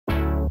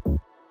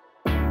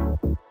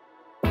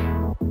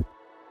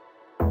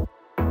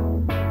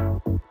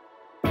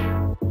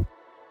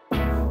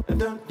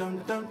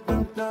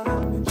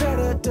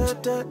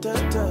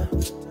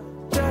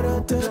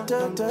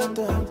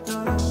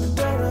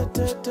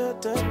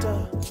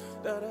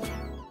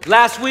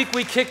Last week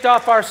we kicked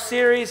off our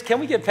series.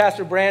 Can we give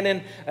Pastor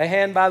Brandon a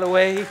hand, by the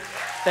way?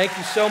 Thank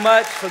you so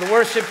much for the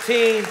worship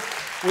team.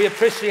 We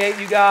appreciate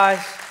you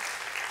guys.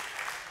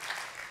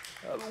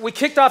 We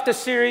kicked off the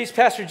series.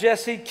 Pastor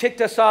Jesse kicked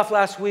us off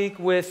last week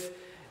with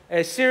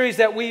a series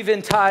that we've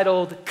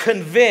entitled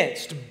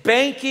Convinced,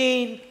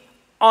 Banking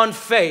on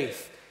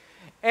Faith.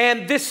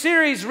 And this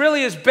series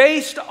really is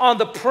based on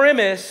the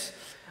premise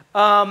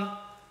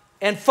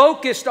and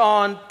focused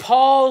on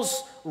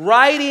Paul's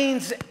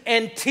writings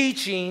and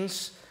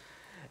teachings,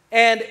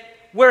 and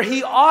where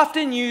he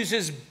often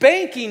uses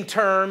banking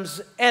terms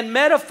and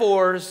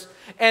metaphors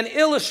and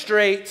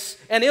illustrations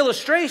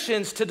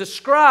to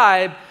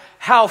describe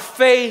how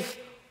faith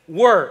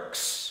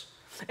works.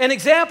 An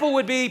example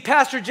would be,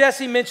 Pastor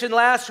Jesse mentioned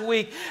last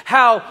week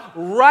how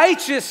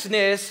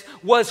righteousness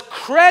was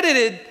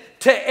credited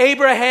to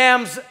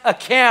Abraham's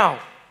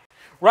account,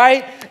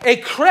 right? A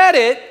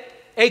credit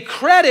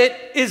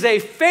is a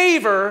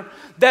favor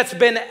that's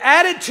been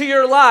added to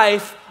your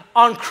life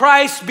on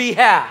Christ's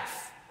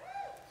behalf.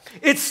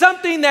 It's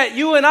something that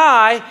you and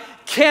I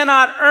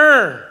cannot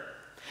earn.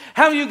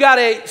 How many of you got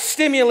a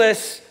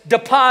stimulus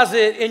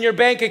deposit in your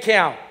bank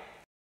account?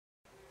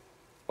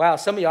 Wow,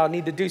 some of y'all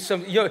need to do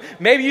some,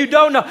 maybe you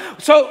don't know.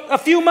 So a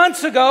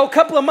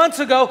couple of months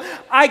ago,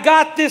 I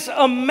got this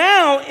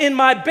amount in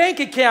my bank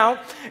account,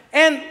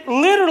 and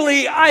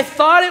literally I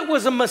thought it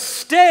was a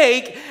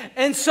mistake.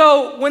 And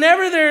so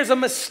whenever there's a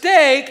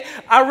mistake,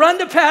 I run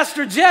to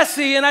Pastor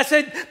Jesse and I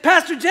said,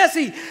 Pastor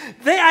Jesse,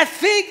 I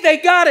think they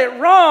got it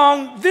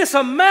wrong. This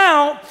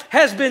amount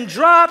has been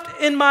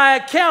dropped in my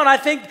account. I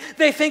think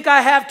they think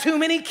I have too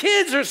many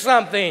kids or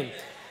something.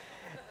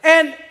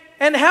 And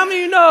how many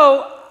of you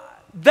know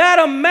that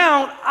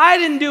amount, I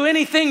didn't do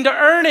anything to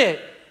earn it.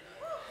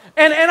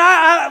 And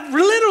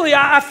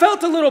I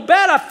felt a little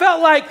bad. I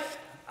felt like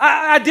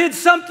I did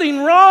something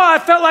wrong. I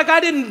felt like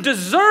I didn't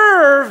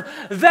deserve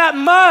that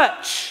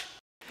much.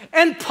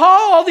 And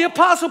Paul, the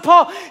Apostle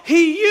Paul,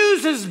 he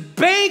uses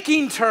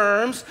banking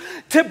terms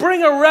to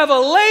bring a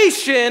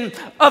revelation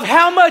of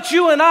how much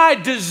you and I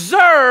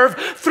deserve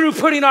through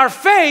putting our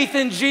faith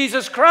in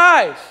Jesus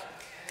Christ.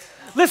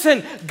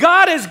 Listen,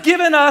 God has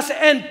given us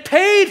and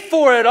paid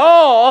for it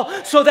all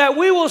so that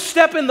we will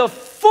step in the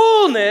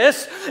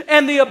fullness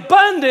and the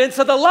abundance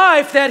of the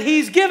life that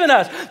He's given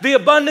us. The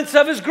abundance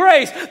of His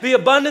grace, the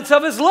abundance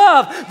of His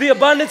love, the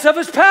abundance of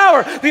His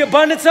power, the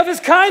abundance of His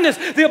kindness,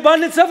 the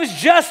abundance of His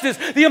justice,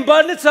 the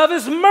abundance of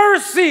His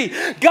mercy.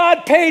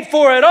 God paid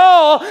for it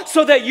all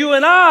so that you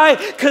and I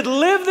could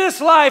live this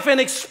life and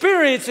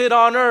experience it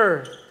on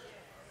earth.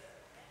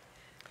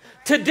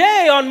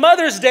 Today, on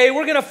Mother's Day,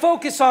 we're going to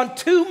focus on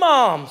two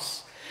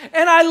moms.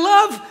 And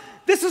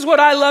this is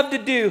what I love to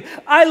do.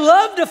 I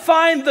love to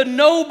find the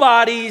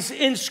nobodies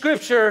in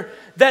Scripture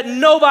that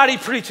nobody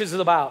preaches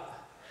about.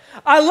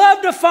 I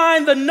love to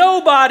find the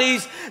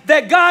nobodies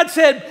that God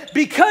said,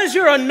 because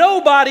you're a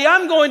nobody,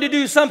 I'm going to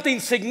do something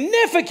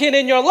significant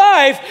in your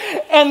life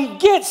and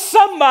get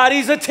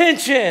somebody's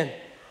attention.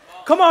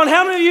 Come on,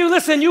 how many of you,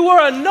 listen, you were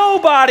a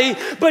nobody,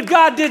 but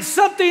God did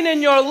something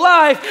in your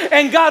life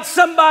and got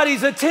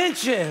somebody's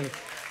attention.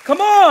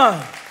 Come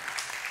on.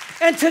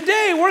 And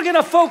today we're going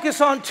to focus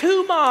on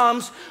two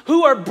moms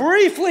who are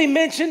briefly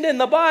mentioned in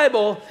the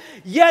Bible,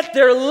 yet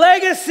their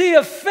legacy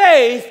of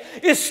faith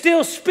is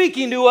still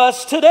speaking to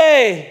us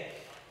today.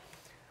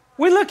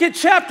 We look at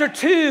chapter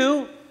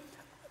 2,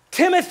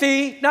 2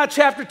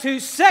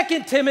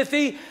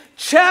 Timothy,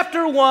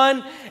 chapter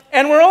 1,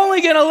 and we're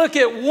only going to look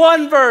at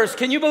one verse.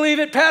 Can you believe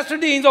it? Pastor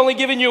Dean's only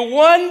giving you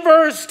one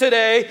verse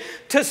today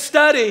to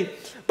study.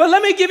 But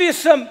let me give you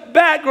some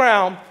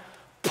background.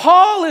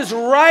 Paul is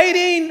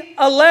writing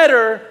a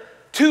letter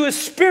to his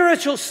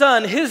spiritual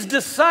son, his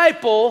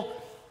disciple,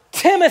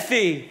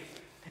 Timothy.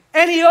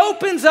 And he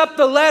opens up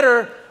the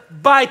letter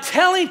by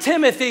telling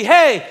Timothy,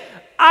 hey,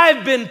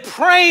 I've been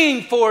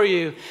praying for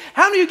you.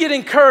 How many of you get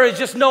encouraged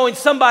just knowing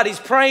somebody's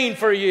praying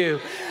for you?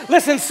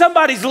 Listen,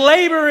 somebody's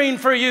laboring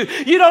for you.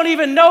 You don't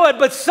even know it,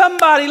 but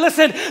somebody,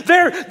 listen,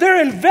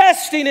 they're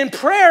investing in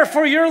prayer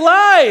for your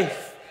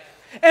life.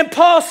 And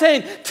Paul's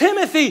saying,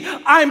 Timothy,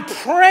 I'm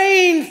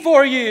praying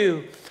for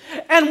you.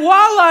 And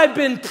while I've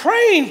been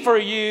praying for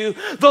you,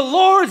 the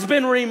Lord's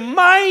been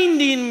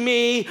reminding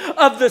me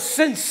of the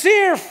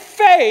sincere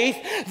faith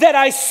that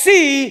I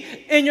see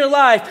in your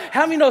life.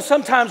 How many know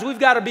sometimes we've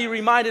got to be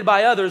reminded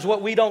by others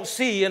what we don't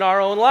see in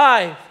our own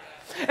life?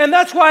 And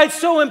that's why it's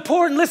so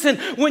important. Listen,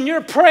 when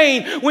you're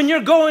praying, when you're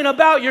going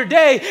about your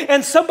day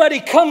and somebody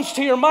comes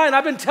to your mind,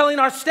 I've been telling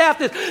our staff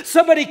this,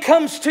 somebody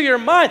comes to your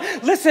mind.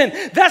 Listen,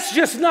 that's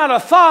just not a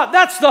thought.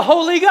 That's the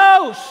Holy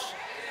Ghost.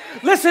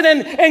 Listen,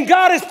 and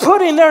God is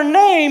putting their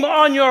name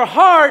on your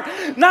heart,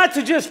 not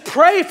to just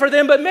pray for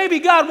them, but maybe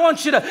God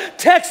wants you to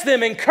text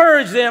them,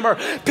 encourage them, or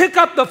pick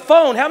up the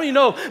phone. How many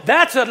know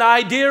that's an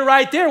idea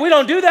right there? We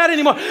don't do that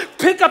anymore.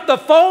 Pick up the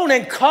phone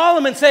and call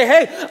them and say,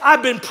 hey,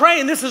 I've been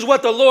praying. This is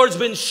what the Lord's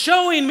been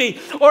showing me.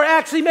 Or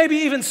actually maybe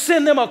even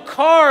send them a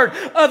card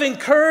of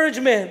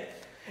encouragement.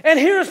 And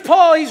here's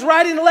Paul, he's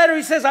writing a letter.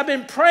 He says, I've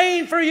been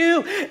praying for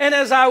you. And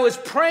as I was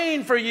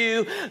praying for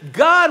you,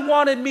 God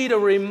wanted me to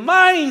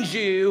remind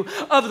you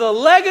of the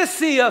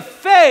legacy of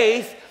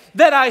faith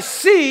that I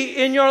see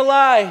in your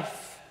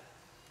life.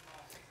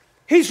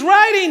 He's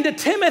writing to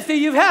Timothy.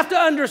 You have to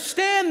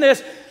understand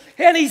this.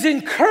 And he's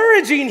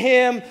encouraging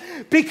him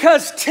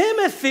because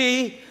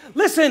Timothy,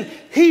 listen,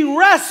 he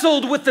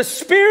wrestled with the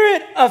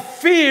spirit of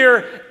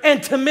fear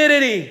and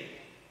timidity.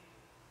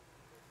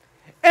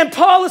 And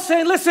Paul is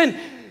saying, listen,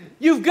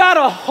 you've got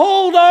to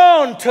hold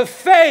on to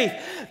faith,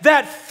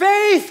 that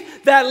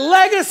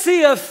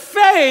legacy of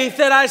faith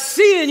that I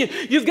see in you.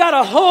 You've got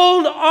to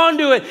hold on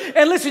to it.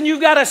 And listen,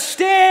 you've got to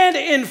stand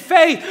in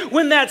faith.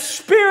 When that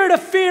spirit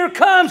of fear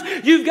comes,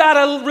 you've got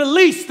to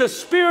release the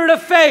spirit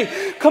of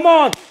faith. Come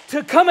on,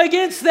 to come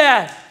against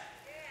that.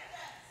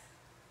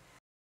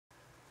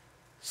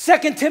 2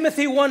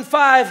 Timothy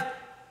 1:5,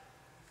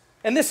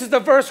 and this is the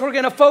verse we're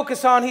going to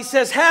focus on. He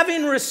says,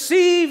 having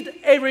received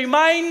a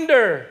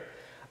reminder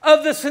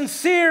of the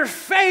sincere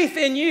faith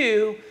in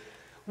you,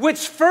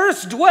 which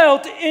first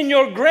dwelt in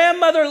your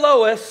grandmother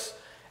Lois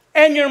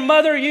and your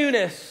mother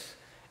Eunice.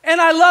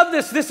 And I love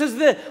this. This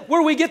is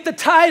where we get the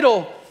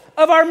title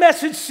of our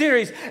message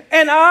series.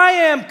 And I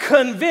am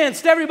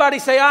convinced, everybody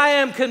say, I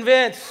am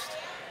convinced.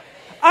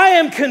 I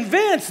am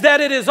convinced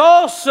that it is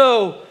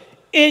also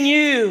in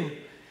you.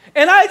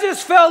 And I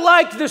just felt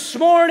like this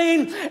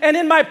morning, and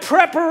in my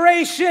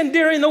preparation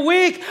during the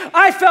week,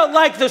 I felt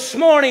like this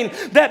morning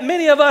that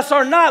many of us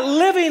are not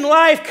living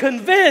life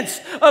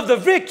convinced of the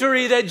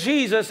victory that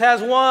Jesus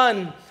has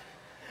won.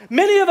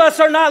 Many of us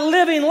are not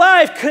living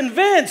life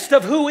convinced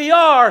of who we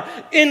are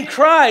in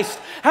Christ.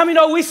 How many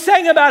know we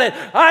sang about it?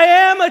 I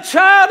am a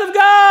child of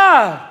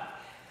God.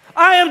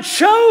 I am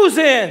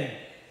chosen.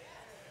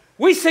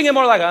 We sing it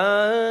more like,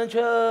 I'm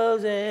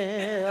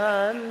chosen.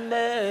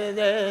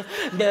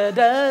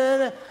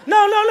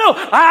 No.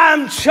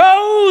 I'm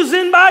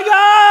chosen by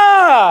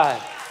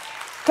God.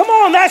 Come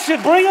on, that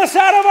should bring us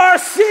out of our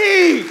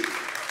seat,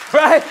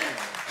 right?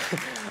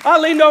 I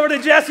leaned over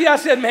to Jesse. I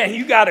said, man,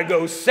 you got to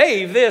go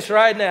save this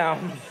right now.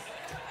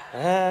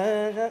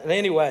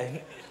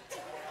 Anyway.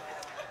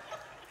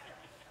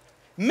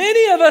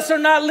 Many of us are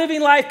not living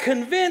life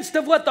convinced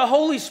of what the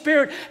Holy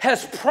Spirit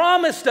has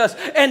promised us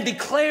and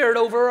declared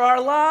over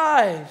our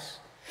lives.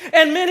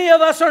 And many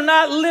of us are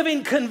not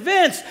living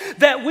convinced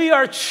that we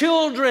are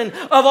children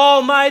of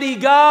Almighty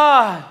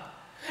God.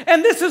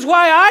 And this is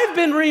why I've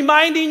been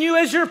reminding you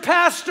as your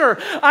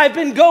pastor. I've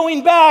been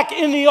going back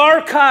in the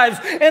archives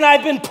and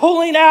I've been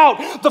pulling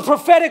out the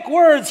prophetic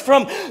words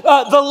from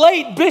the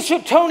late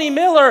Bishop Tony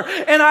Miller,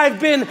 and I've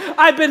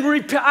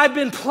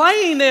been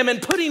playing them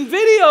and putting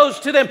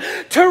videos to them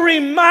to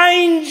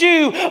remind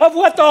you of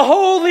what the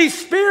Holy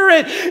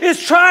Spirit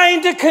is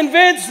trying to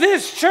convince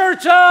this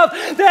church of,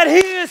 that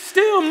He is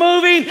still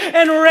moving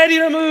and ready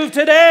to move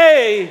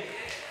today.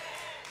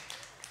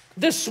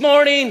 This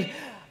morning,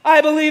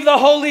 I believe the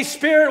Holy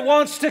Spirit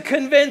wants to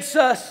convince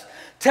us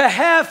to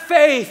have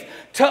faith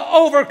to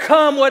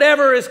overcome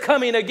whatever is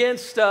coming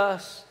against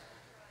us.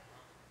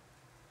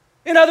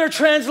 In other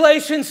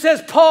translations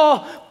says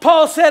Paul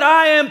said,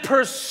 I am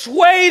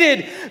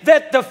persuaded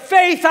that the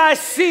faith I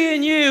see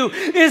in you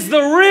is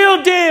the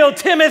real deal,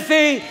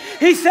 Timothy.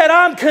 He said,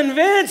 I'm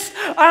convinced,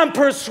 I'm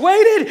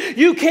persuaded,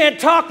 you can't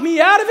talk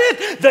me out of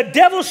it. The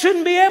devil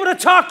shouldn't be able to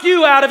talk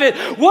you out of it.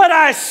 What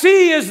I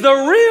see is the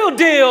real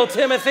deal,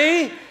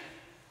 Timothy.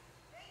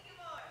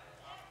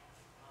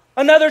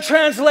 Another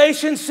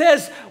translation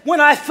says, when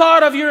I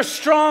thought of your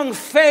strong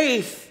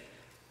faith,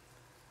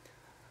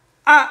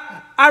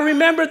 I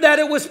remembered that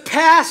it was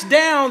passed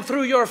down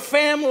through your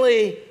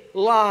family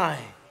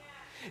line.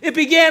 It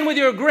began with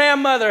your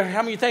grandmother.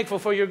 How many are thankful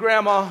for your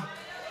grandma?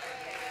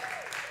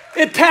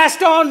 It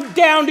passed on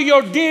down to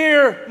your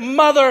dear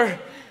mother,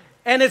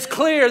 and it's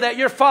clear that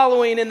you're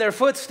following in their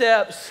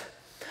footsteps.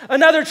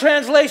 Another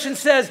translation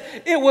says,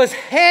 it was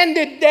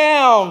handed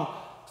down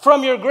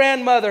from your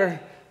grandmother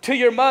to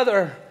your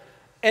mother,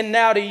 and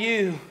now to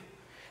you.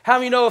 How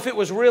many know if it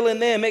was real in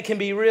them, it can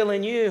be real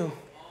in you?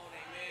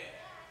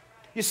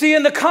 You see,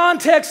 in the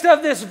context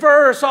of this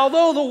verse,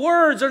 although the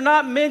words are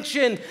not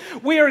mentioned,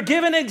 we are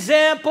given an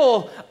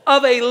example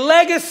of a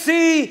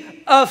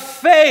legacy of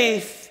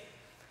faith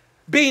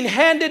being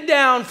handed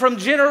down from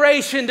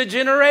generation to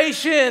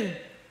generation.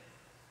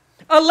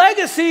 A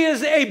legacy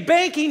is a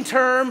banking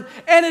term,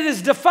 and it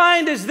is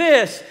defined as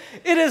this.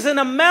 It is an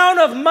amount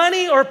of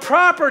money or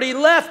property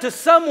left to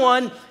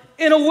someone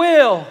in a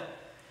will.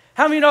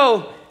 How many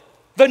know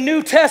the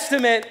New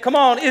Testament, come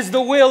on, is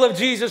the will of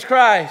Jesus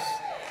Christ?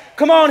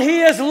 Come on, He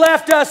has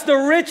left us the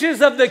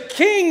riches of the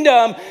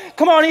kingdom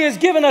Come on, He has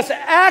given us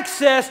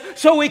access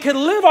so we can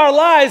live our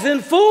lives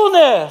in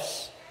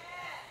fullness.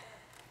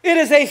 It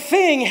is a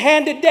thing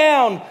handed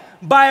down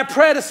by a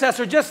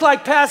predecessor, just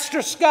like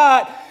Pastor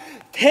Scott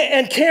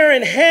and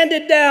Karen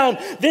handed down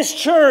this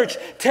church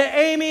to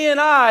Amy and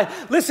I.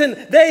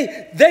 Listen,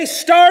 they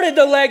started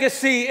the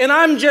legacy, and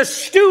I'm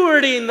just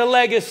stewarding the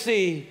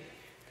legacy.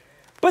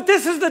 But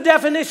this is the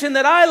definition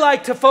that I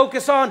like to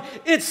focus on.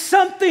 It's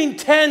something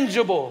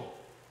tangible.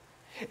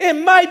 It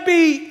might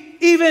be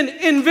even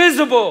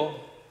invisible.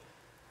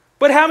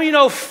 But how many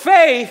know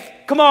faith,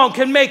 come on,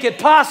 can make it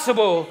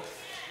possible?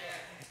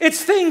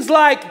 It's things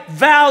like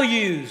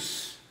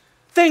values,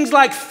 things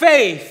like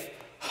faith,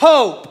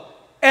 hope,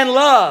 and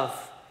love.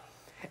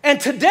 And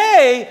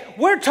today,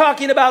 we're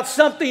talking about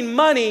something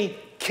money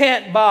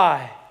can't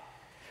buy.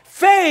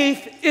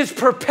 Faith is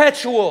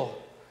perpetual.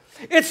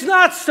 It's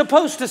not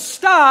supposed to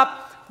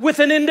stop with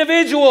an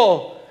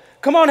individual.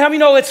 Come on, how many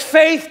know it's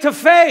faith to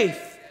faith?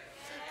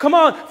 Come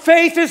on,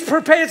 faith is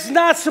perpetual. It's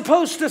not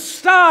supposed to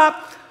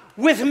stop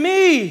with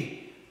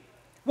me.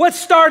 What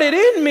started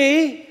in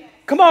me,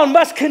 come on,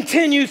 must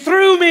continue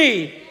through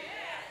me.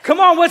 Come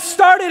on, what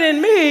started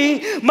in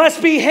me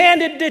must be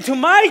handed to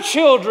my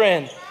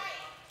children.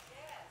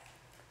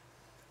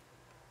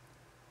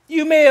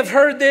 You may have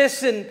heard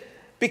this, and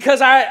because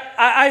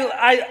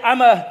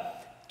I'm a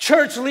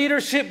church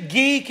leadership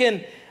geek,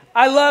 and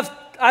I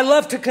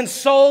love to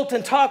consult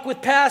and talk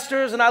with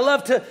pastors, and I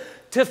love to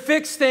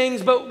fix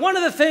things. But one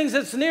of the things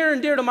that's near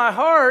and dear to my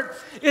heart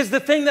is the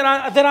thing that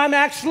I'm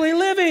actually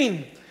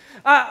living.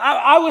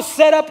 I was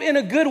set up in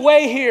a good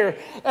way here,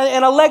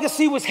 and a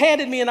legacy was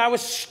handed me, and I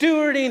was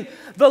stewarding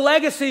the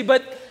legacy.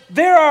 But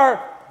there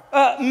are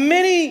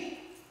many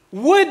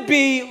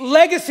would-be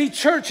legacy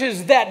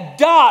churches that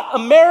dot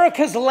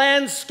America's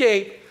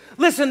landscape.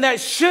 Listen, that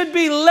should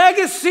be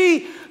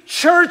legacy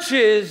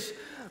churches,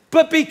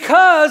 but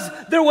because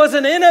there was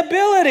an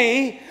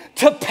inability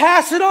to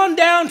pass it on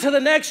down to the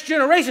next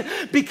generation,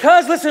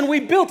 because, listen, we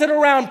built it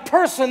around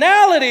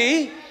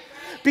personality,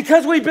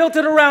 because we built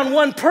it around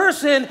one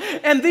person,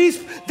 and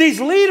these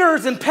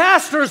leaders and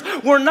pastors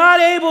were not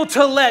able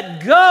to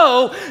let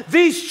go.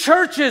 These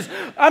churches,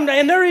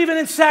 and they're even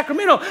in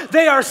Sacramento,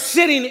 they are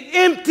sitting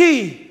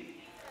empty.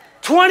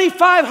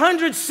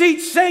 2,500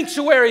 seat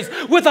sanctuaries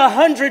with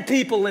 100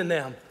 people in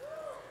them.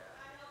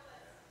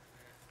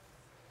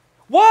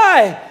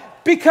 Why?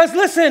 Because,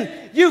 listen,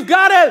 you've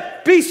got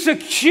to be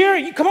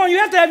secure. Come on, you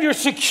have to have your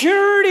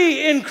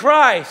security in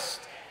Christ.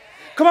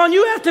 Come on,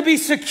 you have to be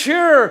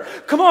secure.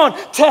 Come on,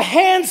 to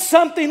hand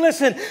something,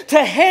 listen,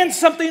 to hand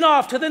something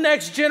off to the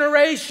next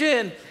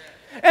generation.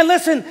 And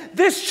listen,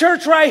 this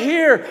church right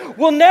here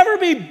will never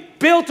be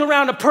built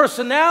around a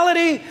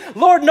personality.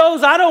 Lord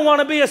knows I don't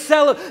want to be a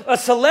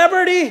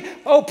celebrity.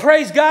 Oh,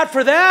 praise God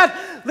for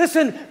that.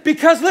 Listen,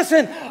 because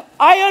listen,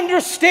 I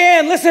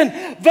understand, listen,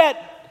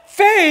 that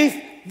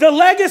faith, the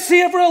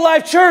legacy of Real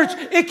Life Church,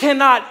 it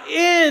cannot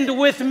end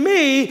with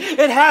me.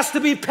 It has to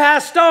be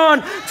passed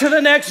on to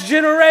the next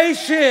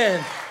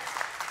generation.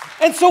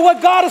 And so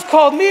what God has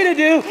called me to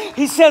do,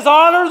 He says,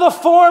 honor the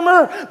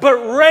former, but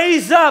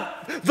raise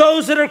up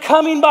those that are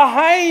coming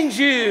behind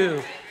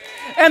you.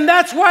 And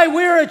that's why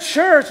we're a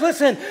church.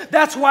 Listen,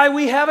 that's why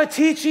we have a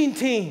teaching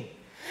team.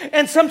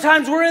 And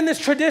sometimes we're in this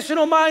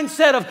traditional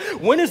mindset of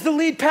when is the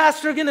lead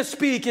pastor going to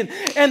speak?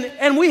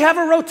 And we have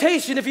a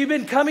rotation. If you've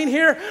been coming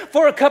here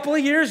for a couple of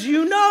years,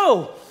 you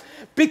know.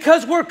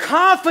 Because we're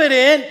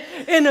confident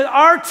in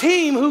our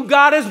team who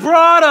God has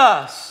brought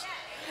us.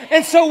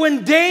 And so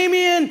when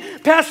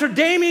Pastor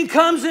Damien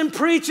comes and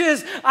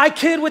preaches, I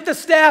kid with the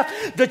staff,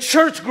 the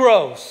church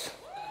grows.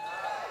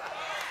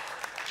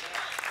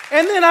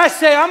 And then I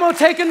say, I'm going to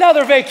take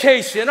another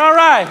vacation. All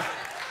right.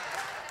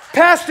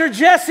 Pastor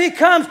Jesse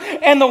comes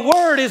and the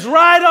word is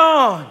right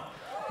on.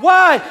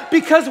 Why?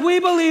 Because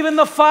we believe in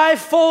the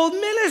fivefold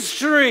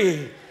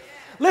ministry.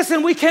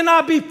 Listen, we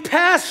cannot be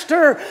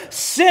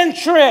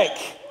pastor-centric.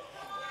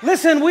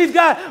 Listen, we've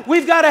got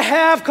to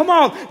have, come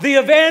on, the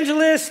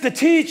evangelist, the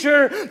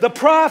teacher, the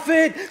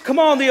prophet, come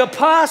on, the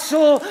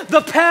apostle,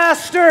 the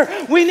pastor.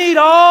 We need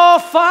all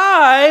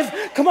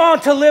five, come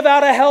on, to live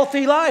out a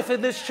healthy life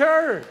in this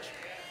church.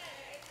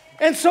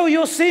 And so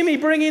you'll see me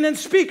bringing in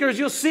speakers.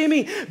 You'll see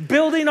me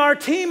building our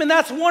team. And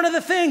that's one of the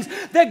things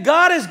that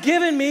God has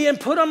given me and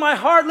put on my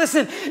heart,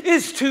 listen,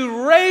 is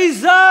to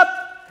raise up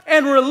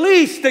and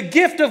release the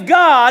gift of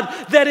God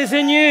that is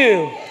in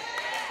you.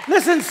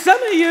 Listen,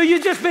 some of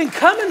you've just been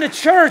coming to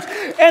church,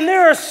 and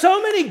there are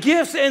so many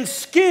gifts and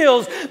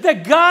skills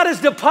that God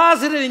has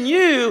deposited in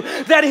you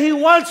that He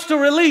wants to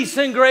release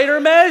in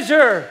greater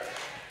measure.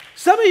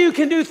 Some of you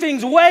can do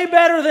things way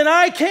better than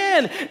I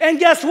can. And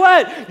guess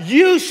what?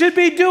 You should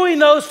be doing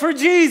those for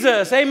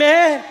Jesus.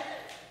 Amen?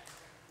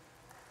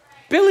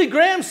 Billy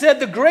Graham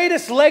said the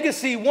greatest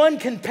legacy one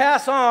can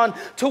pass on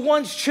to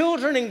one's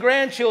children and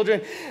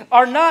grandchildren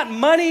are not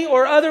money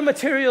or other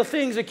material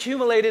things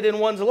accumulated in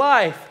one's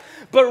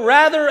life, but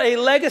rather a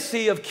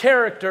legacy of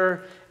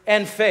character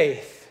and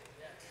faith.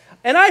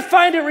 And I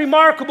find it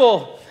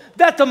remarkable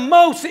that the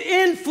most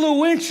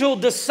influential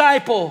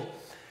disciple,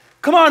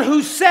 Come on,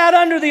 who sat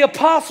under the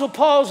Apostle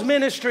Paul's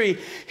ministry.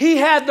 He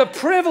had the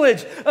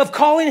privilege of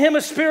calling him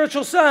a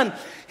spiritual son.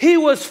 He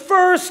was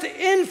first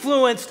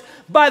influenced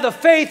by the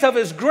faith of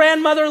his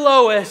grandmother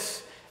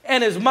Lois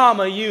and his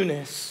mama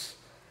Eunice.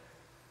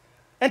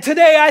 And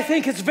today I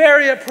think it's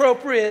very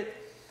appropriate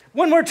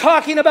when we're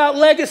talking about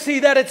legacy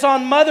that it's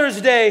on Mother's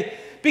Day,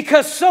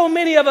 because so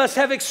many of us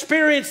have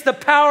experienced the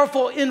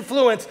powerful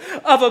influence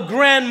of a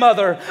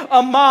grandmother,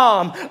 a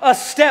mom, a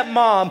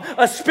stepmom,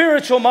 a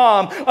spiritual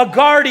mom, a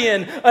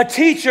guardian, a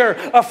teacher,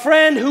 a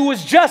friend who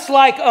was just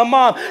like a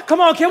mom.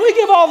 Come on, can we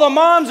give all the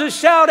moms a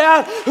shout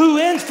out whose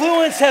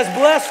influence has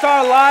blessed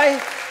our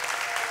life?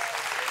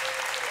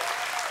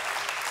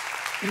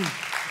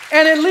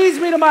 And it leads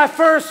me to my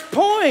first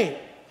point.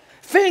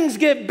 Things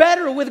get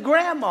better with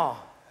grandma.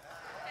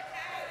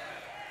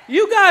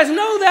 You guys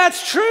know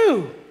that's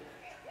true.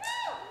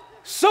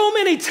 So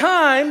many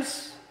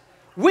times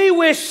we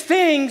wish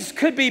things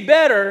could be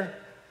better,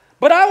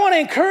 but I want to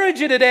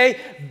encourage you today,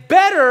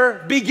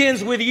 better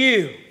begins with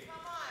you.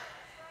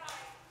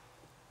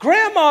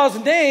 Grandma's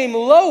name,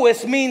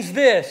 Lois, means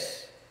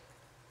this: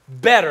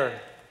 better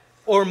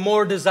or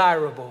more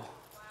desirable.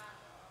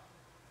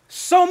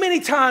 So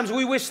many times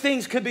we wish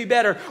things could be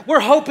better. We're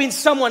hoping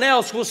someone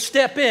else will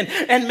step in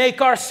and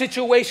make our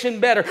situation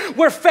better.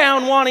 We're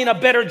found wanting a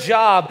better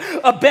job,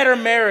 a better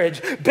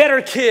marriage,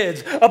 better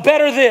kids, a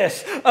better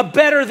this, a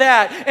better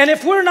that. And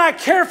if we're not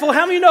careful,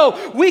 how many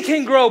know we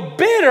can grow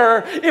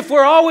bitter if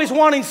we're always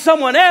wanting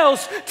someone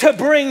else to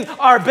bring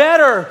our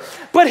better?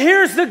 But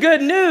here's the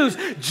good news.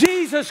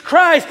 Jesus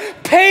Christ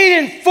paid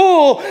in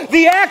full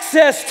the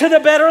access to the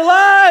better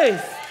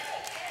life.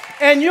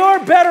 And your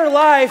better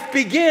life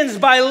begins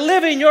by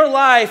living your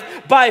life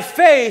by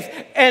faith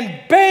and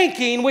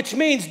banking, which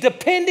means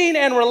depending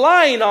and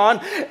relying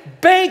on,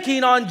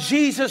 banking on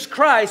Jesus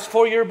Christ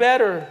for your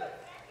better.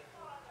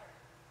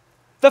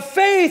 The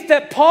faith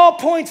that Paul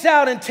points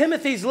out in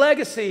Timothy's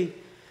legacy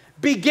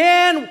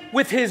began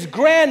with his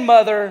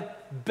grandmother,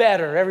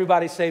 better.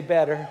 Everybody say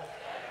better.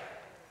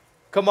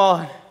 Come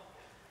on.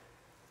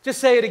 Just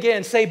say it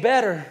again. Say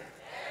better.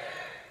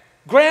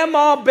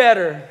 Grandma,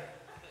 better.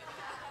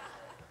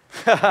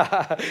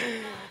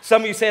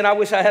 Some of you saying, I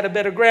wish I had a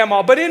better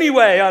grandma. But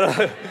anyway,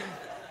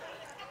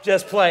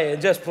 just playing.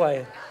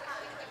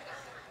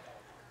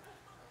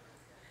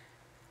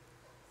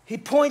 He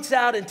points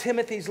out in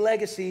Timothy's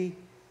legacy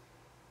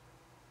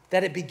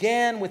that it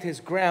began with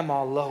his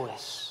grandma,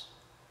 Lois.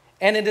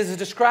 And it is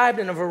described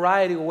in a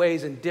variety of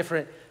ways in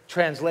different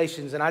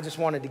translations. And I just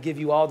wanted to give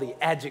you all the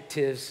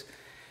adjectives.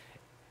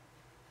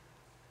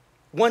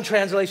 One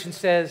translation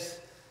says,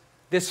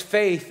 this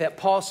faith that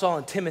Paul saw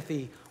in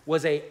Timothy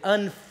was an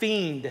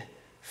unfeigned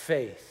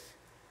faith.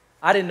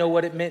 I didn't know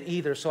what it meant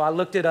either, so I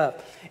looked it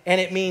up. And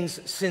it means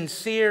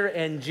sincere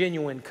and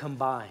genuine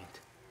combined.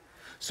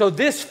 So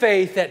this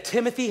faith that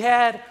Timothy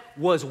had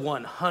was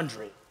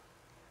 100.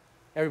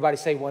 Everybody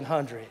say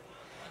 100.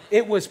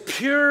 It was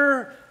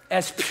pure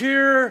as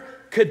pure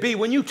could be.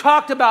 When you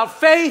talked about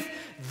faith,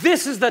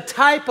 this is the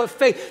type of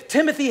faith.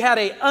 Timothy had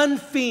an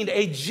unfeigned,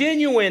 a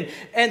genuine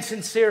and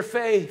sincere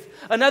faith.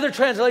 Another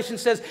translation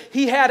says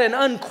he had an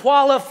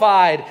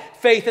unqualified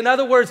faith. In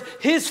other words,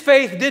 his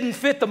faith didn't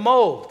fit the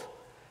mold.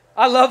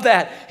 I love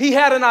that. He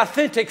had an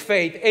authentic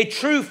faith, a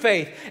true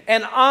faith,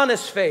 an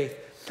honest faith.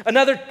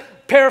 Another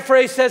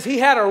paraphrase says he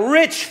had a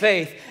rich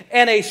faith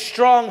and a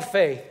strong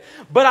faith.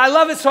 But I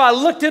love it, so I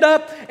looked it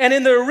up, and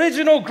in the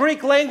original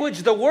Greek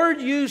language, the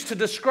word used to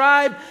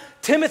describe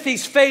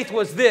Timothy's faith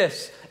was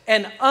this: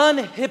 an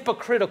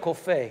unhypocritical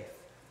faith.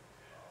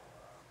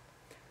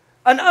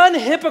 An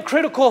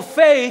unhypocritical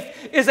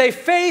faith is a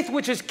faith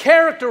which is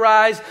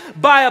characterized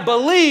by a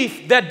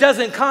belief that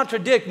doesn't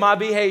contradict my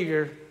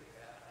behavior.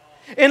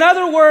 In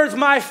other words,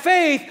 my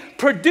faith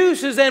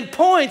produces and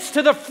points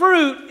to the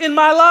fruit in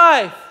my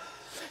life.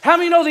 How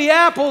many know the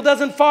apple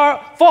doesn't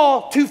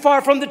fall too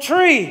far from the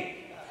tree?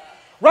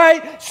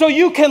 Right? So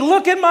you can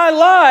look at my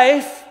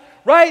life,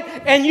 right?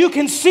 And you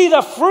can see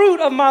the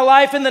fruit of my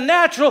life in the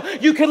natural.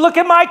 You can look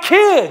at my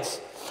kids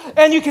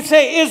and you can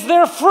say, is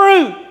there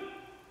fruit?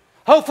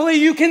 Hopefully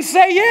you can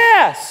say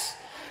yes.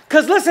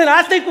 Because listen,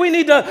 I think we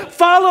need to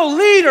follow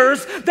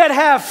leaders that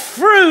have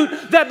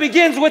fruit that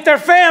begins with their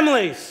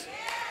families.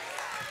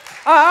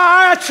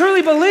 I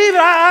truly believe it.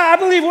 I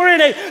believe we're in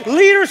a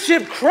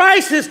leadership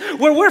crisis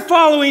where we're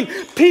following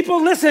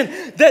people, listen,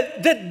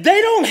 that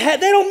they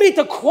don't meet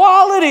the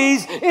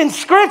qualities in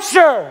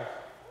Scripture.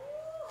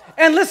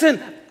 And listen,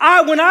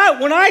 when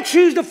I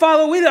choose to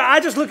follow leader,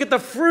 I just look at the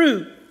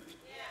fruit.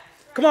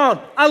 Come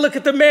on, I look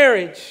at the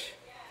marriage.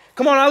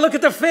 Come on, I look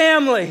at the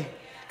family.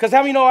 Because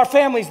how many know our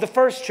family's the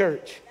first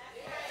church?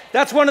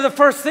 That's one of the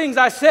first things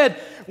I said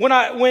when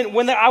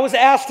I was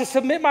asked to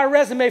submit my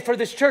resume for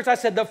this church. I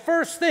said, the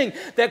first thing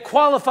that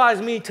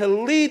qualifies me to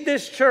lead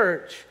this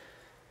church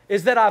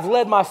is that I've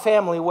led my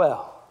family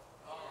well.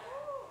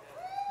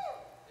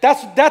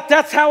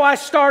 That's how I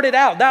started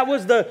out. That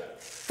was the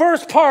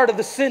first part of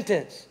the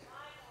sentence.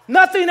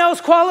 Nothing else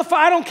qualifies.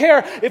 I don't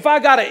care if I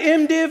got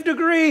an MDiv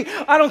degree.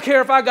 I don't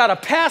care if I got a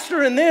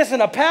pastor in this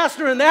and a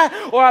pastor in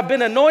that, or I've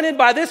been anointed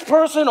by this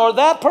person or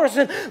that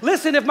person.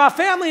 Listen, if my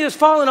family is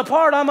falling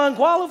apart, I'm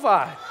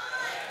unqualified.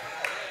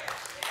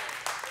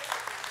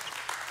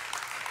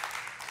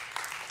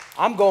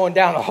 I'm going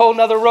down a whole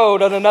nother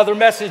road on another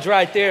message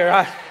right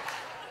there.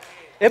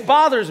 It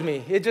bothers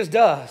me. It just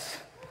does.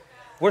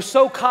 We're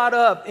so caught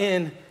up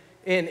in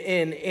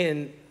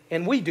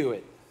and we do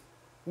it.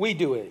 We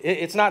do it.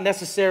 It's not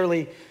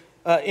necessarily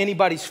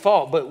anybody's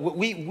fault, but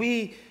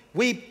we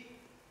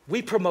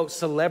promote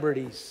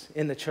celebrities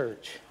in the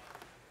church.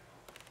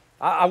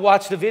 I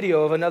watched a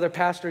video of another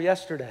pastor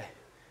yesterday.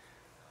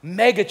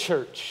 Mega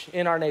church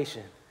in our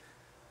nation.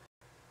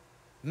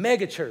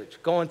 Mega church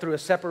going through a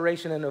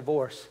separation and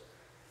divorce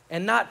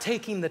and not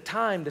taking the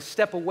time to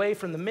step away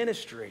from the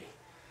ministry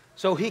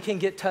so he can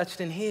get touched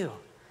and healed.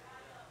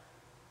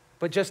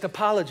 But just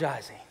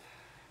apologizing.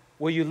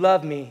 Will you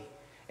love me?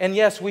 And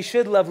yes, we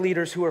should love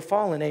leaders who are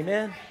fallen,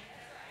 amen?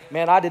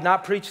 Man, I did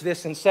not preach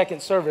this in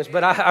second service,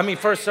 but I mean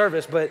first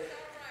service, but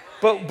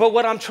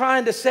what I'm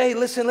trying to say,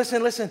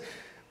 listen,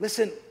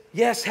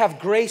 yes, have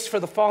grace for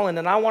the fallen,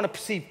 and I want to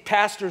see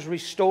pastors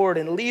restored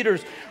and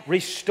leaders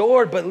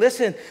restored, but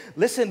listen,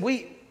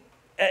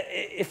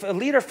 if a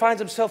leader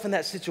finds himself in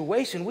that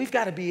situation, we've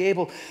got to be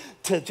able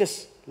to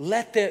just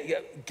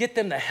get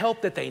them the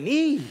help that they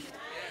need.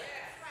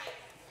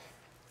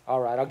 All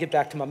right, I'll get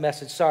back to my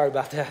message. Sorry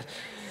about that.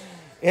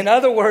 In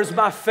other words,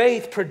 my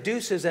faith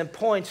produces and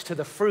points to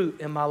the fruit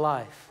in my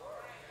life.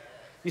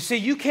 You see,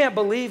 you can't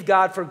believe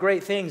God for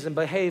great things and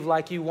behave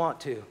like you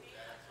want to.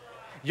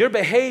 Your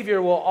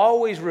behavior will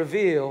always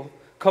reveal,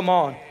 come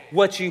on,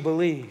 what you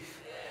believe.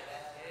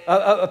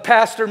 A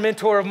pastor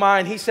mentor of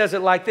mine, he says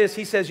it like this.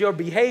 He says, your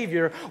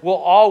behavior will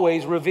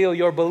always reveal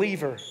your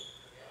believer.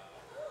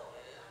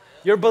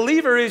 Your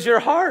believer is your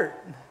heart.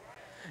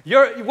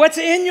 What's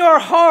in your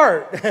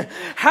heart,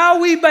 how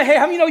we behave.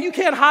 How many know you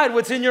can't hide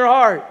what's in your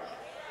heart,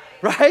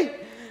 right?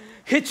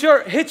 Hit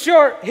your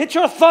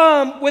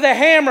thumb with a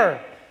hammer,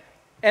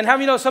 and how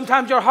many know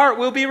sometimes your heart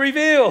will be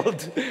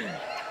revealed.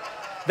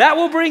 That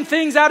will bring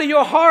things out of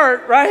your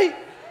heart, right?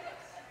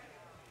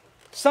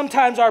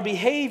 Sometimes our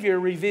behavior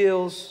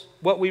reveals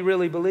what we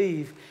really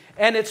believe.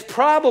 And it's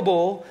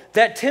probable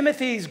that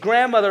Timothy's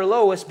grandmother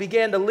Lois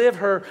began to live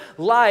her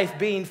life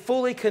being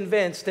fully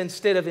convinced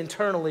instead of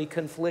internally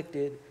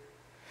conflicted.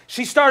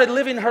 She started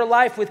living her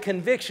life with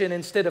conviction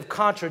instead of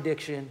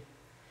contradiction.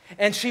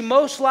 And she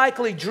most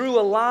likely drew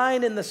a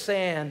line in the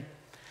sand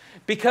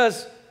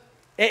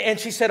and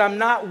she said, I'm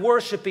not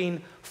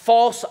worshiping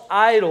false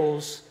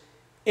idols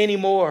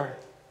anymore.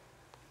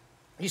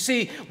 You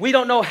see, we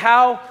don't know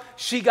how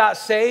she got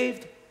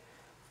saved.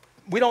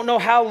 We don't know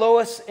how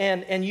Lois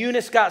and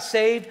Eunice got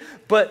saved,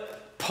 but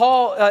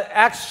Paul,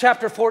 Acts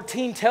chapter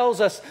 14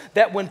 tells us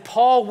that when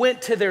Paul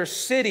went to their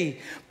city,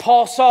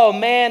 Paul saw a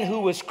man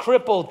who was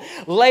crippled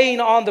laying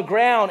on the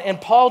ground,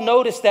 and Paul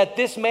noticed that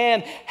this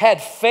man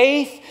had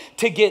faith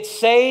to get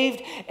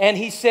saved, and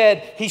he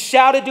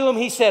shouted to him,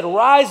 he said,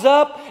 rise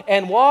up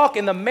and walk,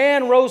 and the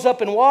man rose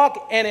up and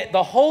walked, and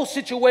the whole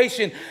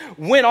situation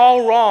went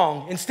all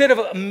wrong. Instead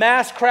of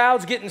mass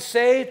crowds getting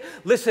saved,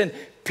 listen,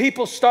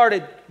 people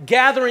started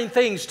gathering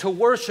things to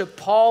worship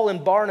Paul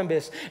and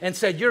Barnabas and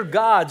said, you're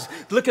gods.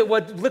 Look at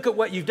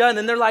what you've done.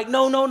 And they're like,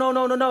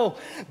 no.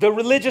 The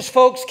religious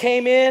folks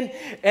came in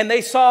and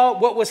they saw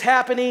what was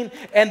happening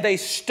and they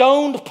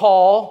stoned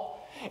Paul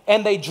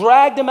and they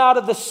dragged him out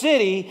of the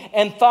city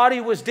and thought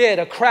he was dead.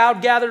 A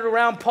crowd gathered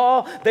around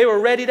Paul. They were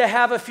ready to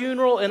have a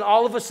funeral, and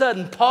all of a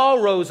sudden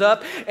Paul rose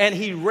up and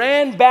he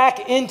ran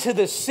back into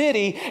the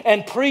city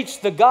and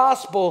preached the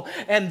gospel.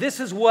 And this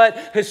is what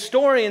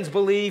historians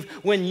believe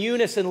when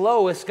Eunice and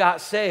Lois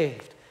got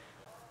saved.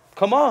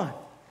 Come on.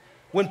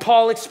 When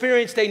Paul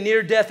experienced a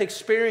near-death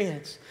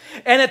experience.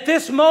 And at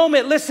this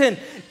moment, listen,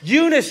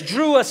 Eunice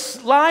drew a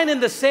line in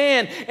the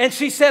sand and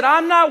she said,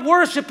 I'm not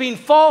worshiping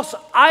false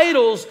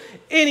idols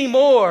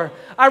anymore.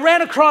 I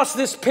ran across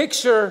this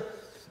picture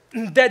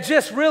that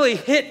just really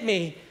hit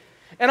me,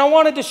 and I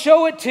wanted to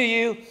show it to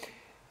you.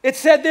 It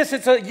said this,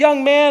 it's a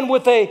young man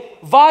with a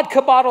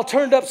vodka bottle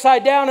turned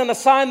upside down and a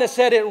sign that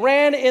said, it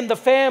ran in the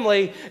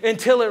family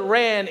until it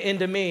ran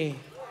into me.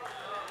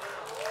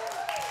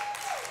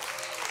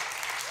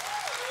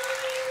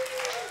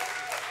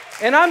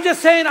 And I'm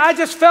just saying, I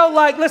felt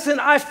like, listen,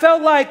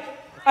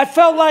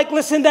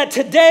 that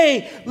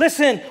today,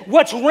 listen,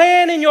 what's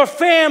ran in your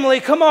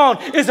family, come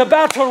on, is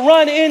about to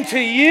run into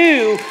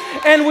you.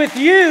 And with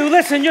you,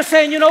 listen, you're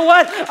saying, you know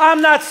what?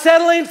 I'm not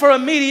settling for a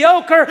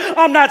mediocre.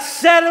 I'm not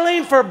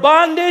settling for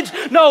bondage.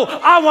 No,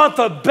 I want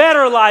the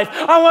better life.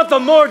 I want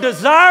the more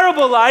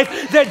desirable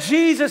life that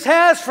Jesus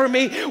has for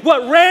me.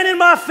 What ran in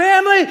my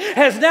family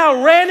has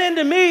now ran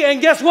into me.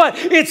 And guess what?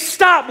 It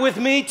stopped with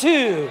me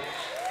too.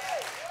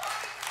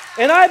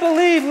 And I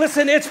believe,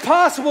 listen, it's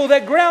possible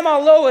that Grandma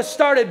Lois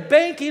started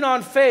banking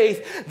on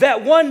faith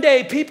that one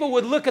day people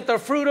would look at the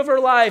fruit of her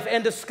life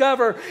and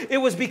discover it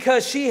was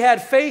because she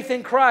had faith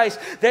in Christ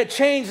that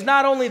changed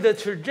not only the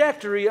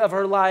trajectory of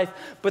her life,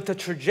 but the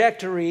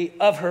trajectory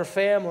of her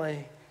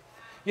family.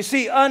 You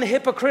see,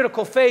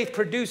 unhypocritical faith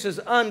produces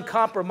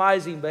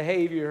uncompromising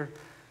behavior.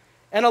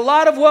 And a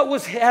lot of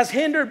what has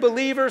hindered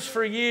believers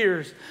for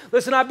years.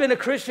 Listen, I've been a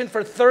Christian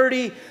for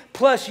 30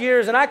 plus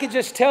years, and I can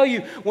just tell you,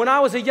 when I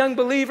was a young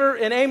believer,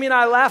 and Amy and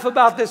I laugh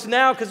about this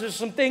now because there's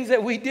some things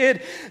that we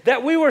did,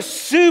 that we were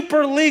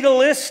super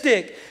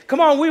legalistic. Come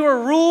on, we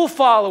were rule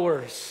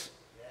followers.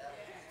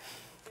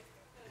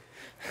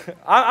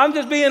 I'm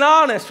just being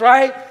honest,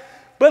 right?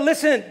 But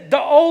listen,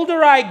 the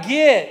older I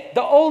get,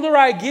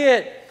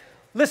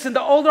 listen,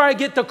 the older I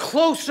get, the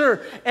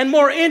closer and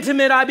more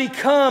intimate I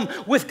become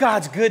with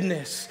God's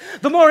goodness.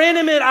 The more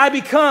intimate I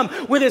become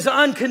with His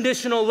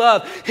unconditional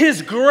love,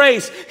 His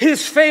grace,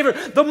 His favor.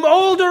 The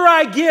older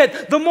I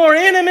get, the more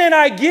intimate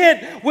I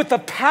get with the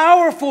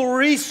powerful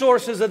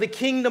resources of the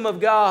kingdom of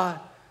God.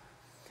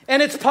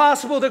 And it's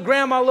possible that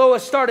Grandma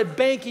Lois started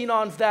banking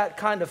on that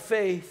kind of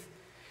faith.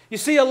 You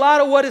see, a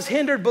lot of what has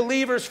hindered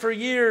believers for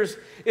years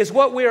is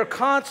that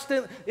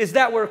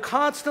we're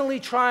constantly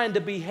trying to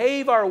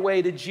behave our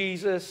way to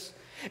Jesus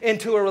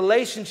into a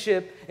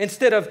relationship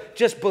instead of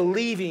just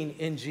believing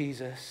in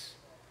Jesus.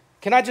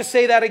 Can I just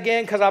say that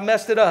again because I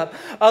messed it up?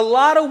 A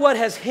lot of what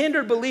has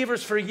hindered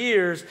believers for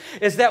years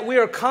is that we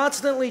are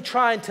constantly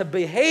trying to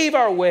behave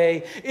our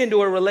way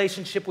into a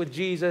relationship with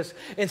Jesus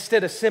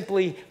instead of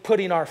simply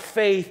putting our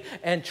faith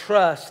and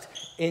trust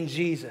in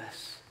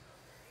Jesus.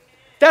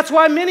 That's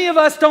why many of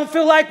us don't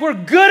feel like we're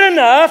good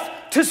enough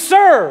to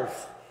serve.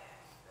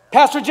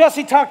 Pastor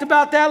Jesse talked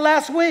about that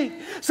last week.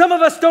 Some of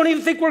us don't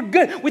even think we're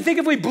good. We think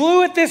if we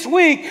blew it this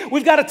week,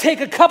 we've got to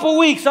take a couple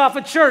weeks off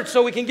of church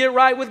so we can get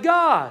right with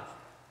God.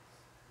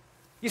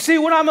 You see,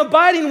 when I'm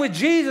abiding with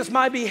Jesus,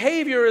 my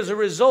behavior is a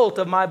result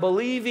of my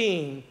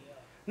believing,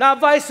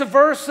 not vice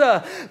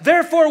versa.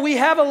 Therefore, we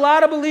have a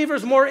lot of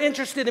believers more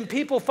interested in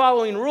people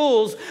following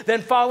rules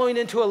than following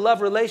into a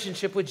love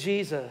relationship with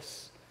Jesus.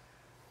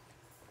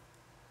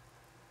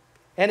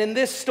 And in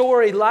this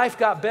story, life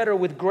got better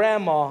with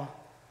Grandma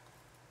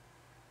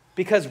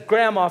because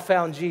Grandma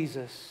found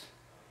Jesus.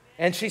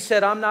 And she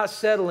said, I'm not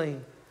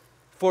settling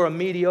for a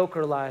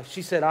mediocre life.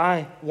 She said,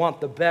 I want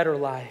the better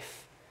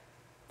life,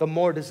 the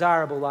more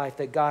desirable life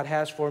that God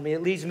has for me.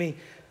 It leads me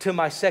to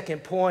my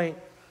second point,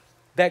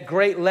 that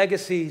great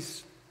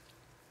legacies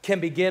can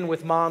begin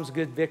with mom's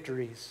good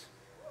victories.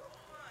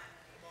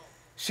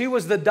 She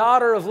was the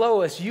daughter of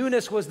Lois.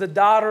 Eunice was the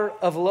daughter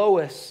of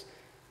Lois,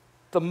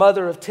 the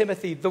mother of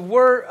Timothy.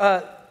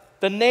 The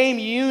name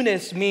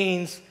Eunice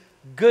means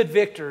good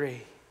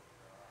victory.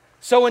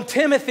 So in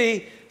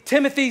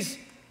Timothy's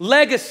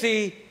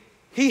legacy,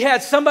 he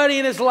had somebody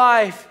in his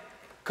life,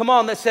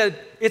 that said,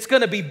 it's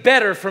going to be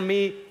better from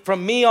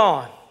me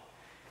on.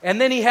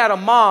 And then he had a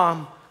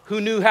mom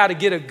who knew how to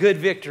get a good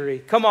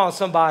victory. Come on,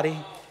 somebody.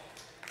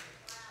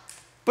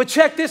 But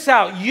check this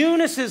out.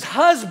 Eunice's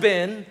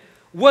husband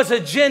was a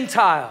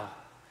Gentile.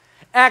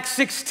 Acts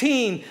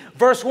 16,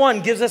 verse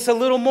 1 gives us a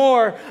little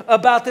more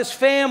about this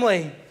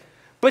family.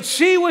 But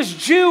she was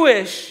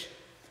Jewish,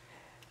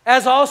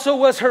 as also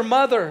was her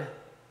mother.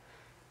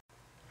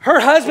 Her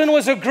husband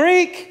was a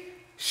Greek,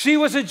 she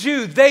was a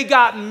Jew. They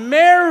got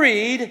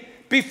married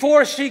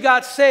before she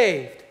got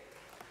saved.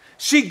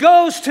 She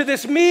goes to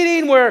this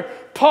meeting where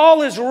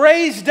Paul is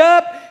raised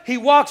up. He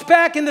walks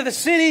back into the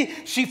city.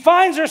 She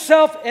finds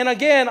herself, and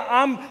again,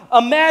 I'm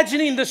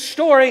imagining the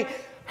story.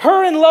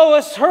 Her and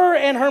Lois, her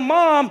and her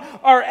mom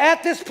are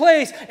at this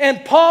place,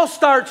 and Paul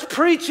starts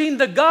preaching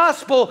the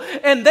gospel,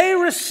 and they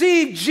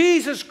receive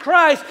Jesus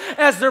Christ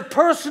as their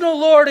personal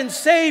Lord and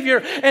Savior.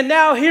 And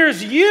now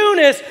here's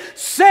Eunice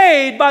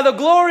saved by the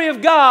glory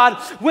of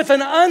God with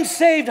an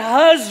unsaved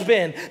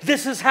husband.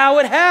 This is how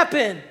it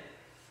happened.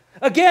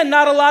 Again,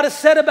 not a lot is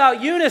said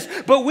about Eunice,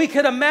 but we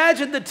can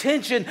imagine the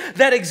tension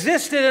that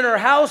existed in her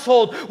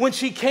household when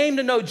she came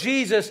to know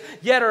Jesus,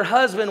 yet her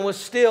husband was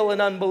still an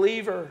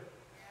unbeliever.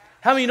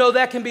 How many know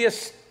that can be a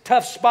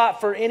tough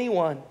spot for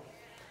anyone?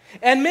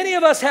 And many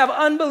of us have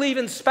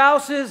unbelieving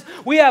spouses.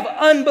 We have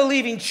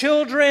unbelieving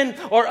children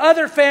or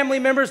other family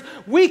members.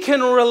 We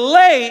can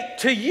relate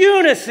to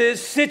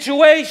Eunice's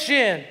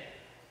situation.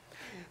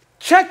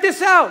 Check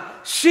this out.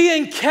 She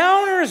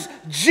encounters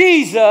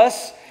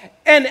Jesus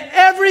and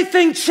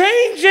everything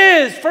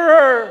changes for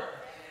her.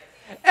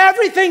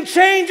 Everything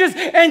changes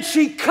and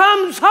she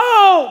comes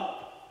home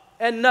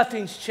and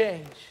nothing's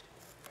changed.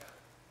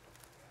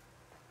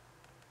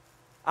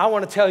 I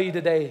want to tell you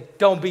today,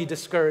 don't be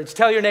discouraged.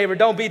 Tell your neighbor,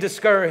 don't be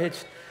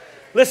discouraged.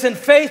 Listen,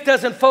 faith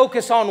doesn't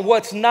focus on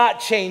what's not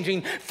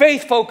changing.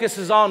 Faith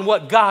focuses on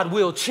what God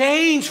will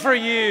change for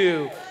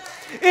you.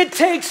 It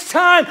takes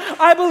time.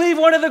 I believe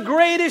one of the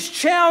greatest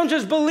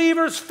challenges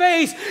believers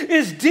face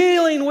is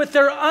dealing with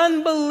their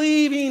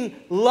unbelieving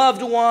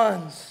loved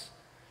ones.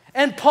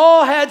 And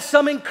Paul had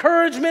some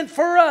encouragement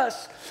for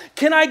us.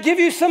 Can I give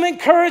you some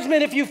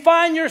encouragement if you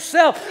find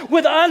yourself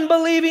with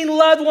unbelieving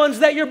loved ones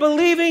that you're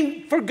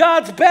believing for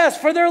God's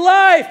best for their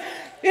life?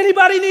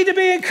 Anybody need to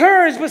be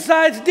encouraged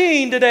besides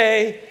Dean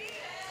today?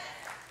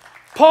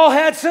 Paul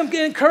had some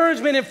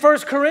encouragement in 1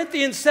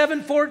 Corinthians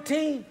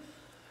 7:14.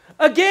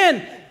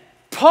 Again,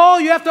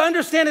 Paul, you have to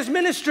understand his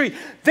ministry.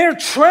 They're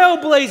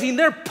trailblazing,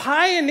 they're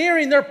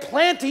pioneering, they're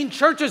planting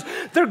churches.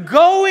 They're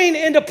going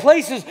into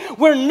places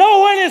where no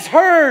one has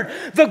heard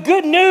the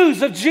good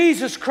news of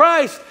Jesus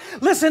Christ.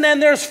 Listen,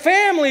 and there's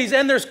families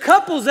and there's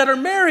couples that are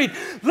married,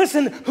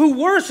 listen, who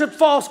worship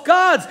false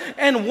gods,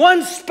 and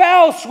one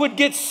spouse would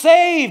get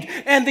saved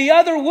and the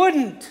other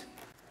wouldn't.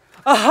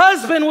 A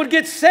husband would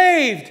get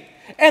saved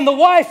and the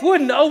wife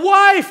wouldn't. A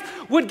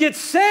wife would get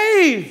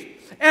saved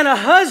and a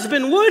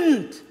husband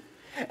wouldn't.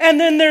 And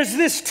then there's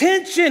this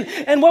tension.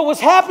 And what was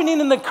happening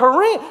in the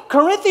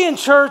Corinthian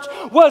church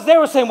was they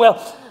were saying,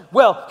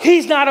 well,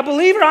 he's not a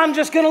believer. I'm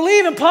just going to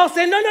leave. And Paul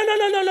said,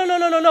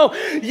 no.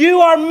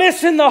 You are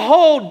missing the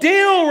whole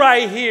deal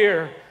right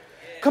here.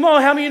 Come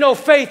on, how many of you know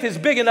faith is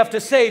big enough to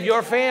save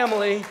your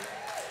family?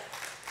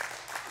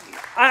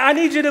 I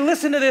need you to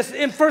listen to this.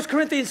 In 1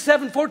 Corinthians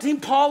 7:14,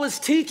 Paul is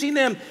teaching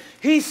them.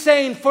 He's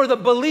saying for the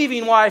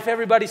believing wife,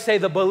 everybody say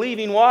the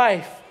believing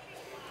wife.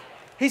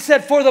 He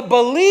said, for the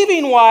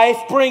believing wife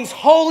brings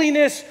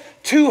holiness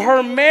to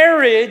her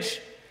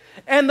marriage,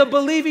 and the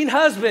believing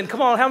husband.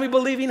 Come on, how many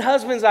believing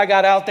husbands I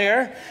got out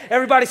there?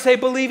 Everybody say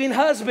believing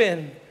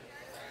husband.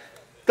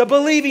 The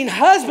believing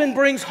husband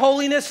brings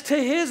holiness to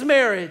his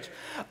marriage.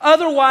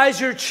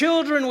 Otherwise, your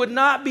children would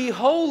not be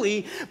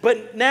holy,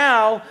 but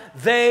now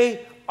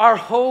they are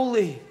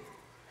holy.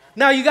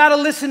 Now, you got to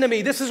listen to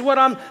me. This is what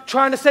I'm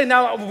trying to say.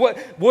 Now,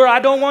 where I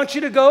don't want you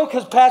to go,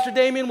 because Pastor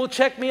Damien will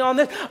check me on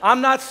this, I'm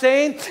not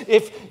saying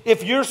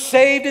if you're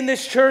saved in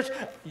this church,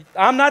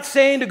 I'm not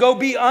saying to go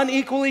be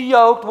unequally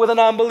yoked with an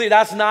unbeliever.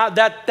 That's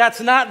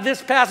not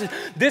this passage.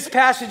 This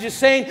passage is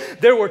saying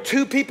there were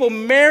two people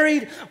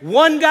married,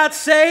 one got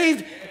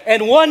saved,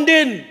 and one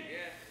didn't.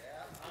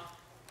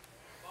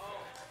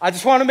 I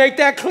just want to make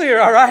that clear,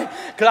 all right?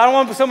 Because I don't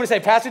want somebody to say,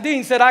 Pastor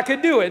Dean said I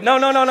could do it.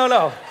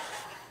 No.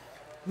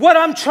 What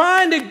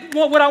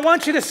I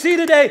want you to see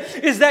today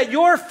is that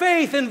your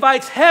faith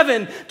invites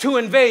heaven to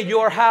invade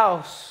your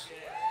house.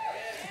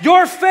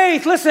 Your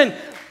faith, listen,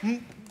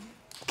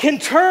 can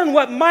turn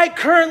what might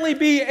currently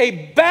be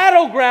a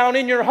battleground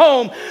in your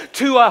home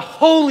to a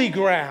holy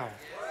ground.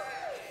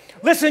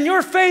 Listen,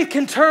 your faith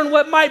can turn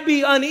what might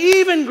be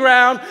uneven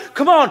ground,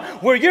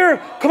 where you're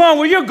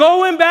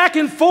going back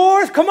and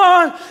forth,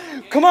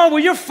 where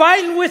you're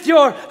fighting with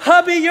your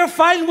hubby, you're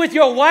fighting with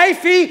your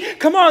wifey,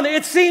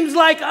 it seems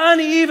like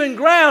uneven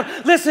ground.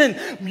 Listen,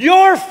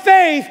 your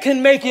faith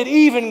can make it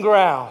even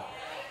ground.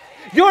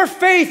 Your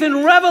faith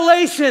in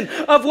revelation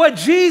of what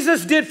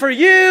Jesus did for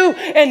you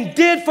and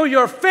did for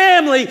your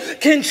family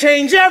can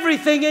change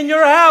everything in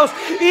your house,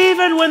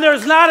 even when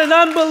there's an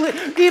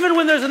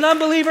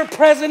unbeliever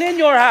present in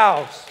your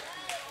house.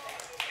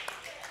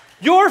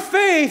 Your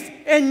faith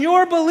and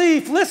your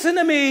belief, listen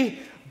to me,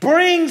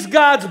 brings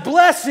God's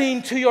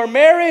blessing to your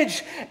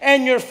marriage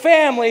and your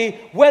family,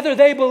 whether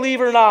they believe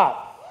or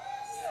not.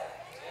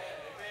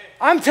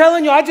 I'm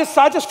telling you, I just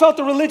felt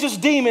the religious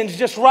demons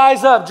just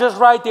rise up just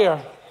right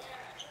there.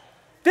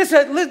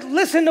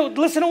 Listen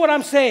to what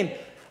I'm saying.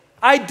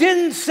 I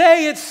didn't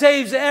say it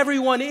saves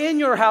everyone in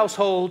your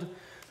household,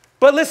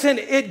 but listen,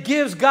 it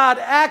gives God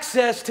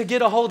access to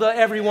get a hold of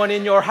everyone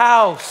in your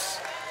house.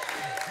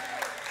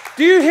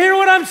 Do you hear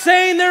what I'm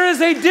saying? There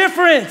is a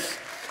difference.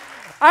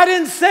 I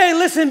didn't say,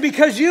 listen,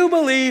 because you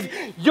believe,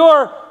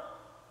 your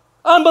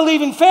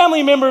unbelieving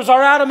family members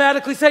are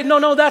automatically saved.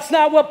 No, that's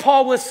not what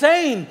Paul was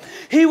saying.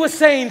 He was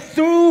saying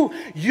through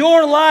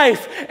your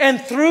life and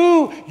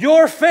through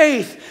your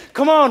faith,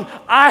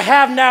 I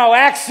have now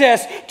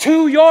access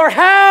to your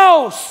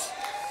house.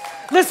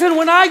 Listen,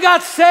 when I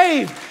got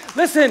saved,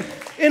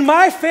 in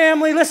my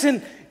family,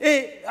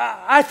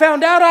 I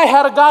found out I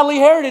had a godly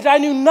heritage I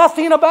knew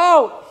nothing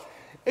about.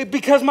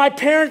 Because my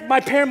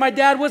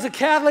dad was a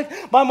Catholic,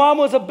 my mom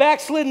was a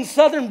backslidden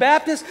Southern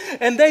Baptist,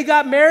 and they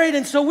got married,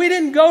 and so we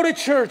didn't go to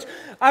church.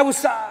 I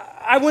was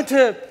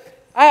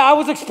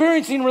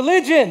experiencing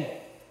religion.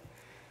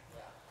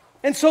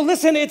 And so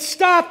it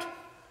stopped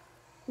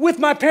with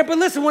my parents. But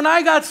listen, when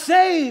I got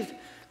saved,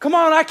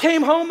 I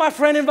came home, my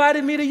friend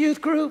invited me to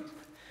youth group.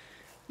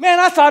 Man,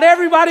 I thought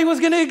everybody was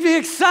going to be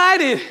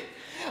excited.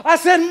 I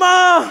said,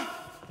 Mom,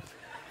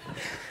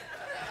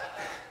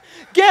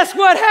 guess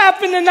what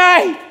happened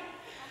tonight?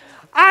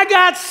 I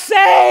got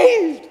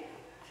saved.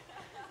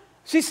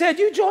 She said,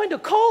 you joined a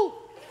cult?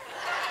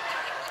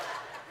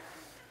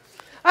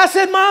 I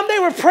said, Mom, they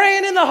were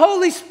praying in the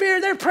Holy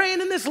Spirit. They're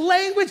praying in this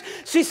language.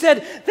 She said,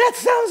 that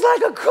sounds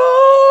like a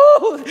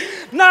cult.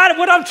 Not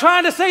what I'm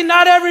trying to say,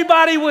 not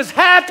everybody was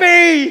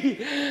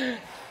happy.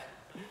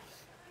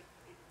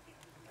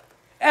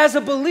 As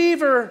a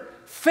believer,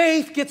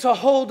 faith gets a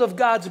hold of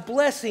God's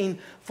blessing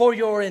for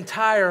your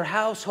entire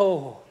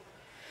household.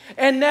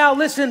 And now,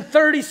 listen,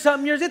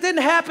 30-something years, it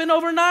didn't happen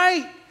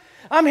overnight.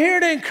 I'm here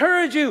to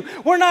encourage you.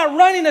 We're not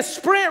running a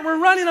sprint, we're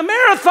running a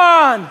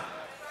marathon.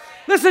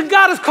 Listen,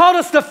 God has called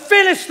us to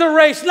finish the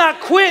race,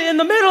 not quit in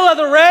the middle of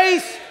the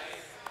race.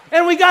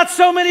 And we got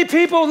so many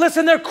people,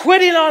 listen, they're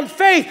quitting on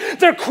faith.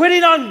 They're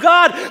quitting on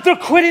God. They're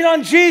quitting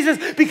on Jesus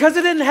because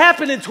it didn't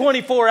happen in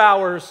 24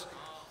 hours.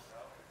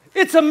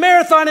 It's a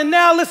marathon. And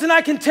now, listen,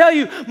 I can tell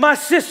you, my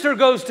sister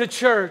goes to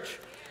church.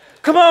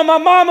 Come on, my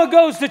mama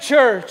goes to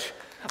church.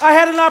 I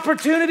had an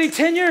opportunity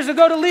 10 years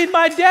ago to lead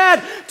my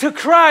dad to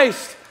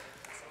Christ.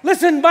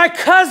 Listen, my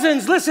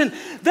cousins, listen,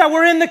 that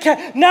were in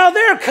the, now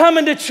they're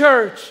coming to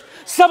church.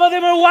 Some of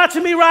them are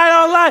watching me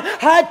right online.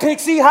 Hi,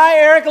 Pixie. Hi,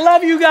 Eric.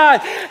 Love you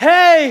guys.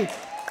 Hey,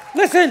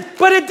 listen,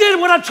 but it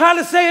didn't, what I'm trying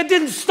to say, it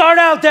didn't start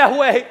out that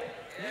way.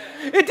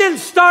 It didn't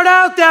start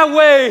out that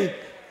way.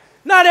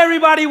 Not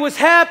everybody was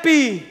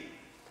happy.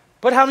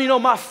 But how many know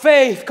my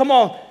faith, come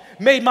on,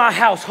 made my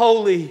house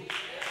holy.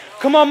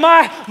 Come on,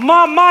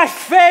 my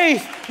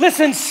faith,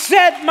 listen,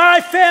 set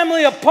my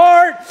family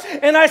apart.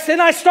 And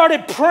I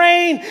started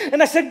praying,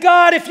 and I said,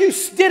 God, if you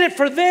did it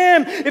for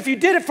them, if you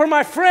did it for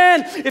my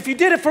friend, if you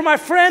did it for my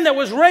friend that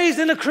was raised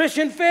in a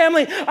Christian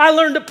family, I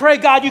learned to pray,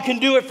 God, you can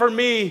do it for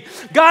me.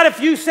 God, if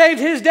you saved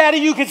his daddy,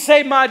 you can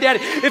save my daddy.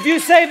 If you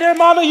saved their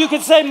mama, you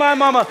can save my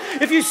mama.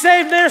 If you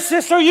saved their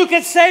sister, you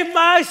can save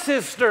my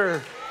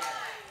sister.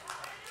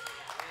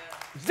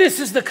 This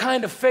is the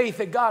kind of faith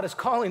that God is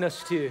calling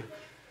us to.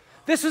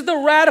 This is the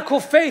radical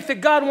faith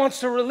that God wants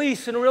to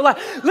release in real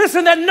life.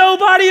 Listen, that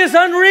nobody is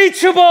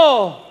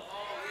unreachable.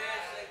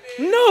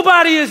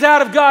 Nobody is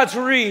out of God's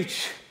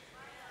reach.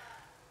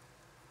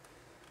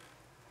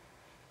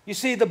 You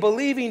see, the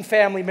believing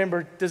family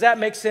member, does that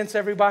make sense,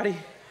 everybody?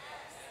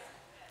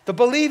 The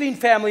believing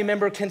family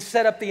member can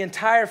set up the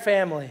entire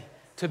family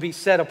to be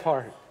set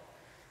apart.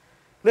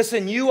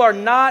 Listen, you are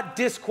not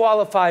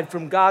disqualified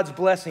from God's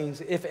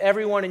blessings if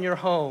everyone in your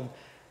home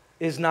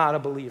is not a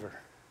believer.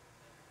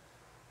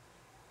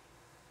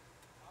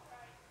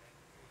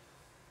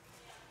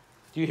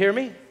 Do you hear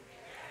me?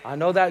 I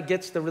know that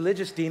gets the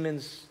religious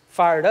demons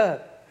fired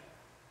up,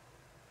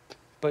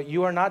 but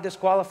you are not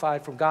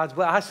disqualified from God's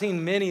blessings. I've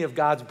seen many of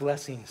God's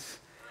blessings.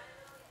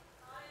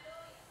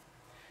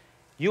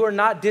 You are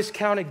not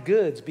discounted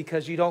goods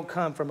because you don't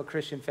come from a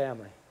Christian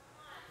family.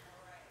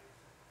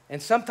 And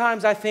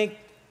sometimes I think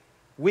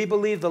we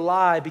believe the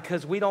lie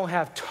because we don't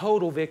have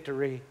total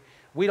victory.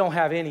 We don't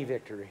have any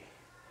victory.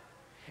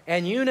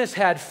 And Eunice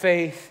had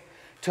faith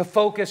to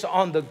focus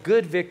on the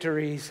good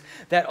victories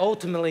that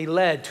ultimately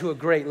led to a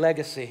great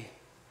legacy.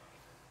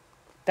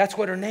 That's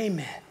what her name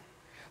meant.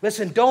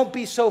 Listen, don't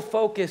be so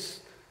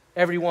focused,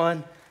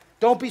 everyone.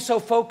 Don't be so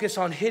focused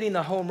on hitting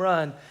the home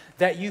run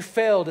that you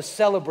fail to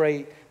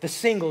celebrate the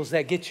singles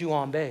that get you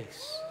on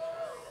base.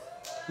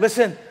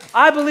 Listen,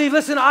 I believe,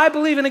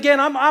 and again,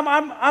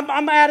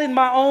 I'm adding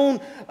my own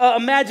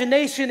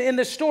imagination in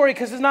the story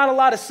because there's not a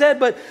lot of said,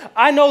 but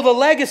I know the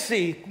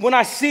legacy when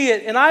I see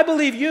it. And I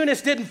believe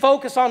Eunice didn't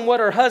focus on what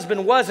her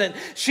husband wasn't.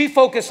 She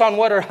focused on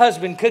what her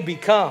husband could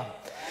become.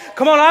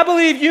 Come on, I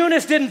believe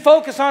Eunice didn't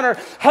focus on her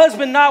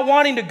husband not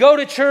wanting to go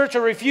to church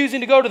or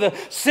refusing to go to the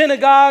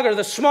synagogue or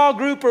the small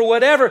group or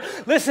whatever.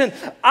 Listen,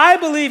 I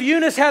believe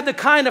Eunice had the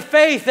kind of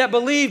faith that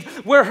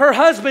believed where her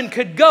husband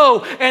could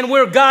go and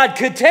where God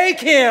could take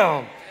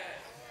him.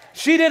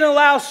 She didn't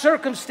allow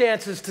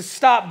circumstances to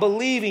stop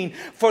believing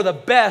for the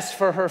best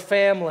for her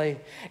family.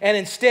 And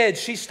instead,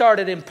 she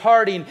started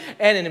imparting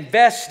and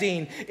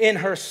investing in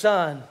her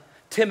son,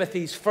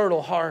 Timothy's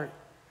fertile heart.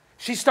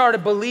 She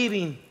started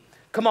believing,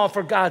 come on,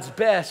 for God's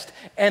best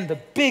and the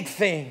big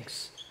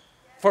things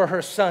for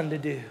her son to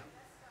do.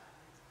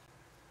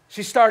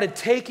 She started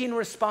taking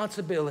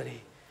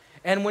responsibility.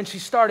 And when she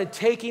started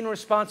taking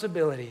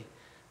responsibility,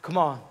 come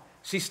on,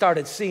 she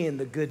started seeing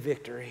the good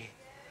victory.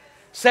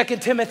 2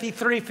 Timothy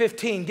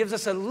 3:15 gives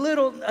us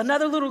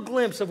another little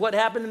glimpse of what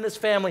happened in this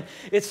family.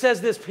 It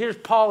says this, here's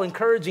Paul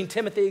encouraging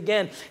Timothy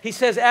again. He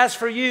says, as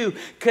for you,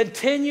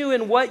 continue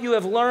in what you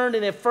have learned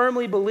and have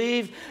firmly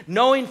believed,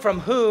 knowing from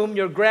whom,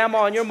 your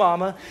grandma and your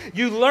mama,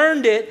 you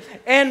learned it,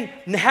 and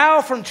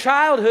how from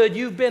childhood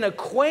you've been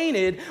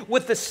acquainted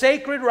with the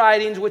sacred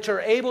writings which are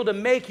able to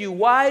make you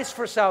wise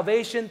for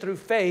salvation through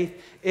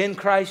faith in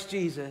Christ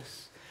Jesus.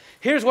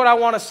 Here's what I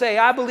want to say.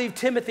 I believe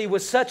Timothy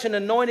was such an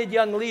anointed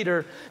young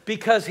leader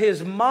because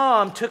his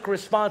mom took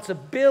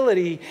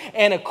responsibility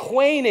and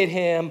acquainted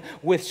him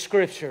with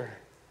Scripture.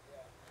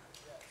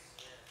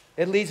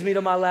 It leads me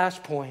to my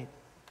last point.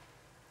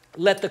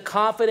 Let the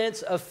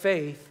confidence of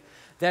faith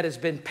that has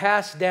been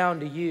passed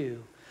down to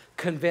you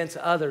convince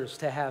others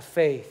to have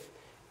faith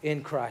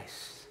in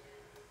Christ.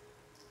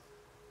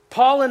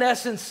 Paul, in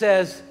essence,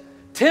 says,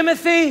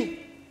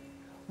 Timothy,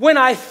 when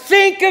I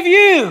think of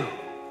you,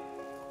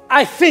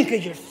 I think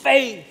of your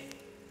faith.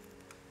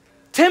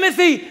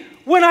 Timothy,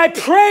 when I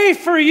pray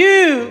for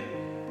you,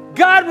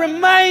 God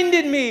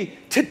reminded me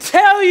to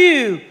tell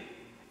you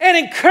and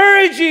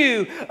encourage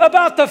you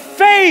about the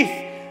faith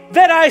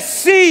that I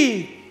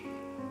see.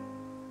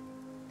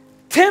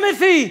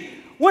 Timothy,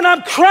 when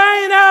I'm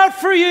crying out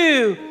for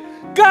you,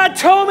 God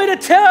told me to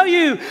tell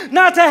you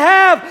not to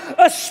have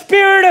a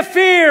spirit of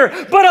fear,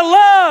 but a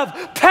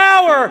love,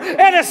 power,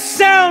 and a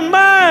sound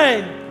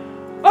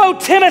mind. Oh,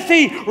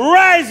 Timothy,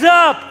 rise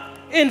up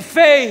in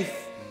faith.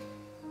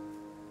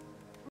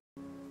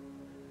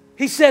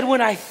 He said,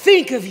 when I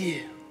think of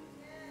you,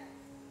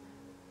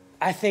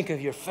 I think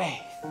of your faith.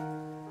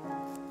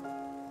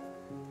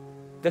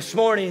 This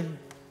morning,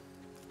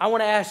 I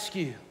want to ask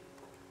you,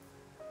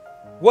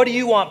 what do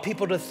you want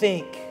people to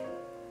think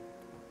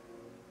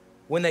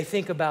when they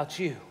think about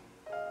you?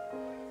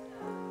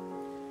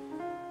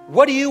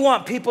 What do you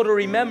want people to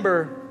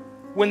remember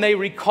when they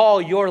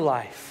recall your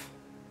life?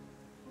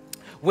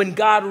 When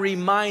God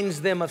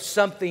reminds them of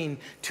something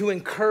to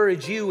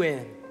encourage you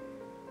in,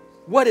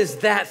 what is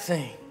that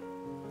thing?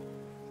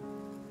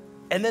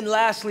 And then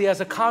lastly, as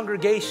a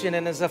congregation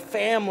and as a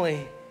family,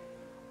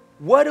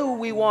 what do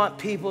we want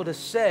people to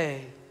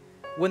say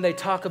when they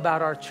talk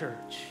about our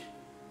church?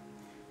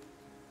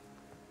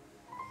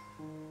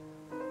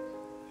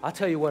 I'll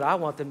tell you what I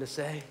want them to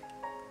say.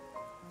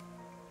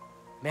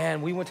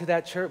 Man, we went to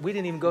that church. We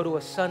didn't even go to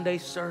a Sunday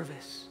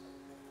service.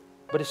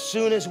 But as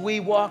soon as we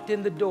walked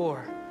in the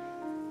door,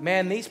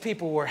 man, these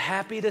people were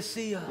happy to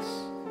see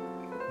us.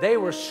 They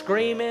were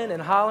screaming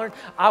and hollering.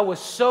 I was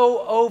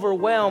so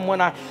overwhelmed when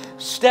I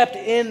stepped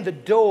in the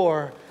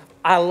door,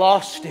 I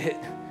lost it.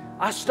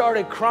 I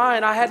started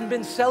crying. I hadn't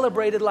been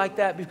celebrated like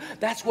that before.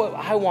 That's what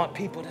I want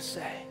people to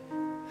say.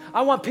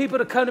 I want people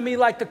to come to me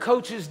like the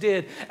coaches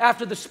did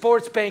after the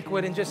sports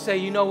banquet and just say,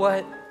 you know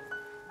what?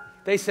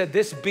 They said,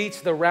 this beats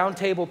the round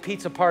table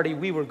pizza party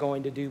we were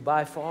going to do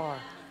by far.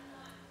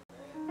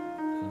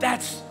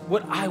 That's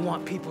what I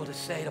want people to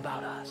say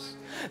about us.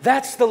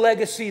 That's the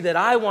legacy that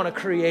I want to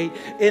create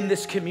in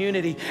this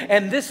community.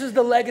 And this is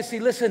the legacy,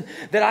 listen,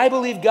 that I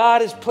believe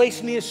God has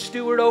placed me as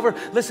steward over.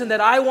 Listen,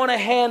 that I want to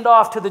hand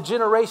off to the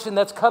generation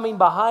that's coming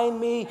behind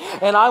me.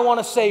 And I want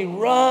to say,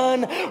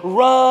 run,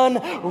 run,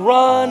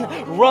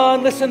 run,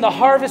 run. Listen, the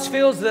harvest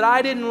fields that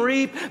I didn't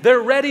reap,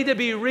 they're ready to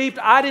be reaped.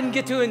 I didn't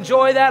get to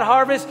enjoy that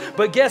harvest,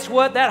 but guess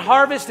what? That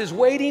harvest is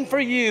waiting for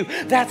you.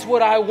 That's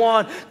what I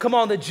want. Come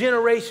on, the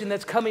generation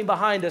that's coming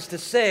behind us to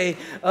say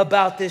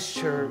about this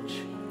church.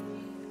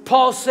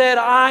 Paul said,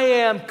 I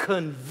am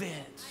convinced.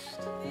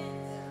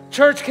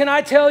 Church, can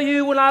I tell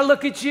you, when I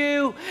look at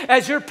you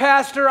as your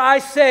pastor, I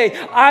say,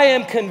 I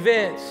am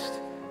convinced.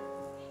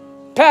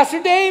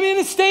 Pastor Damien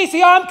and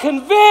Stacy, I'm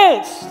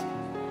convinced.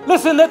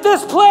 Listen, that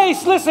this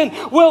place, listen,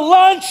 will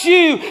launch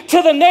you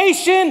to the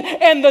nation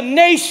and the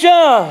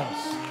nations.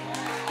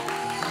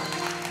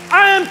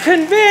 I am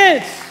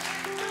convinced.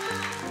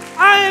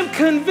 I am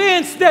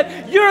convinced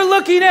that you're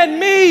looking at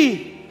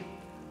me.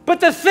 But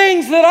the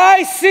things that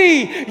I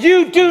see,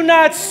 you do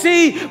not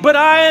see, but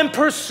I am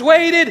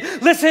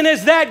persuaded, listen,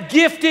 as that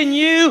gift in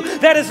you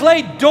that is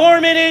laid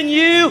dormant in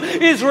you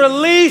is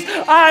released,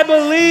 I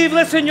believe,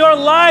 listen, your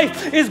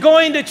life is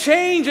going to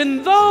change,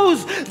 and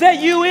those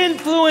that you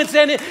influence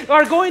and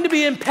are going to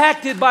be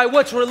impacted by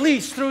what's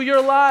released through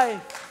your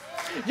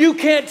life. You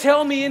can't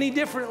tell me any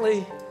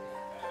differently.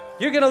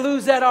 You're going to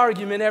lose that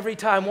argument every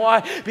time.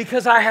 Why?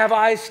 Because I have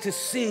eyes to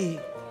see.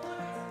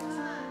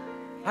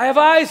 I have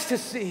eyes to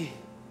see.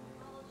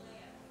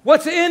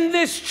 What's in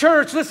this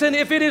church, listen,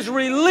 if it is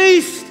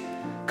released,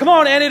 come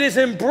on, and it is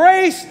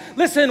embraced,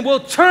 listen, will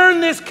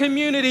turn this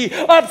community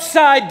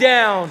upside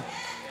down.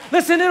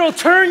 Listen, it'll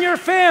turn your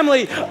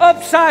family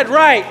upside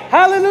right.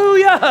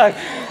 Hallelujah.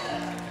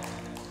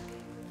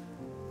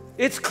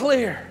 It's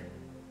clear.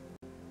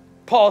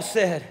 Paul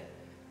said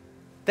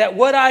that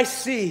what I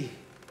see,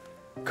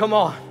 come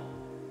on,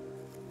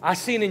 I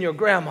seen in your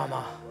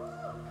grandmama.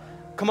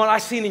 Come on, I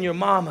seen in your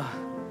mama.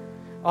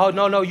 Oh,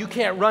 no, you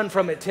can't run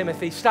from it,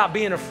 Timothy. Stop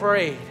being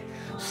afraid.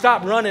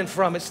 Stop running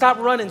from it. Stop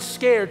running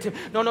scared.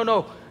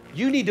 No.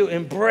 You need to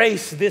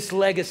embrace this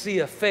legacy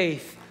of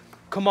faith.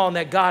 Come on,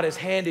 that God has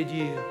handed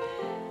you.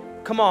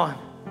 Come on.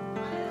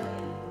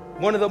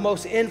 One of the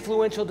most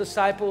influential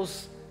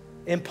disciples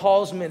in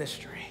Paul's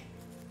ministry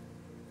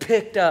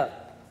picked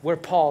up where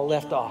Paul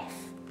left off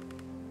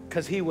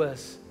because he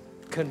was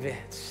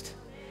convinced.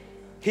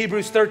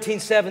 Hebrews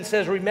 13:7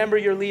 says, remember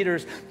your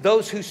leaders,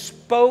 those who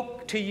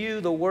spoke to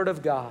you the word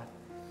of God.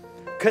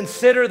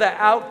 Consider the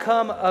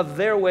outcome of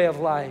their way of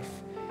life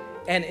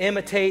and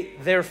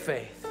imitate their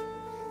faith.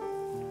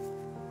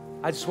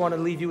 I just want to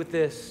leave you with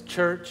this.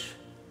 Church,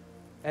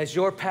 as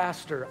your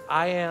pastor,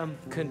 I am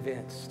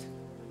convinced.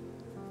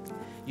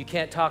 You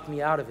can't talk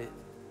me out of it.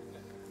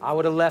 I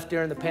would have left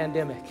during the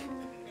pandemic.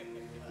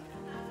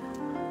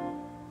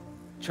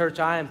 Church,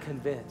 I am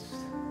convinced.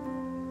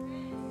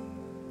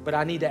 But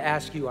I need to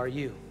ask you, are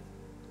you?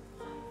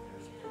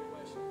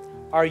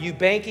 Are you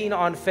banking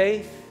on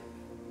faith?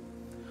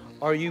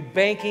 Are you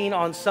banking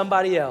on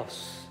somebody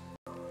else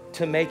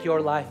to make your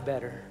life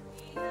better?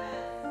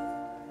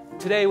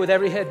 Today, with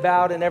every head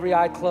bowed and every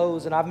eye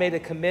closed, and I've made a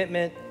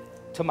commitment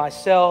to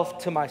myself,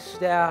 to my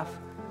staff,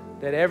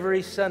 that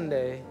every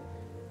Sunday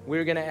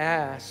we're going to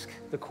ask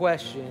the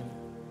question,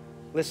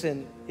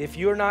 listen, if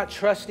you're not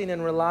trusting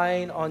and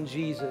relying on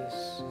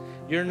Jesus,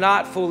 you're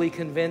not fully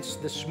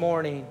convinced this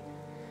morning,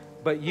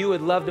 but you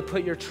would love to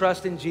put your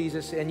trust in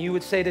Jesus, and you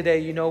would say today,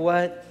 you know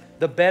what?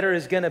 The better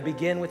is going to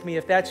begin with me.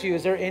 If that's you,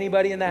 is there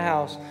anybody in the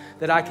house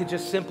that I could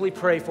just simply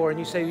pray for? And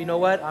you say, you know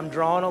what? I'm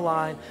drawing a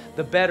line.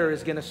 The better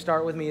is going to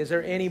start with me. Is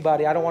there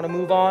anybody? I don't want to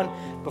move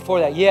on before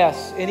that.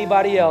 Yes.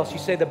 Anybody else? You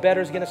say the better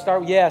is going to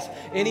start. Yes.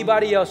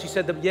 Anybody else? You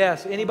said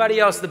yes.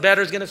 Anybody else? The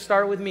better is going to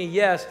start with me.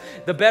 Yes.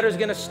 The better is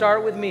going to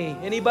start with me.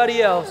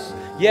 Anybody else?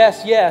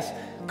 Yes. Yes.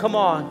 Come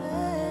on.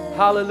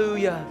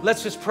 Hallelujah.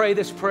 Let's just pray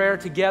this prayer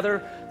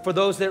together. For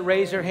those that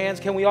raise their hands,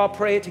 can we all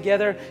pray it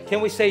together?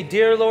 Can we say,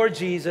 dear Lord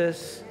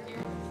Jesus,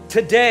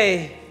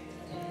 today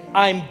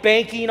I'm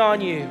banking on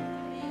you.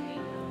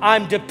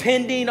 I'm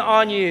depending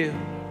on you.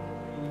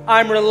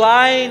 I'm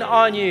relying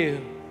on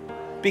you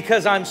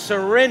because I'm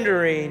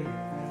surrendering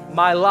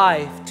my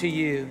life to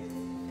you.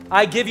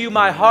 I give you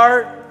my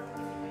heart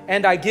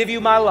and I give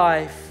you my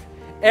life.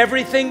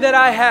 Everything that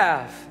I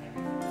have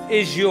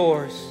is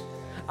yours.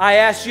 I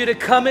ask you to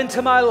come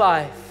into my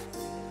life.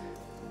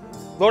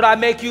 Lord, I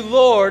make you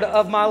Lord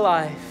of my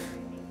life.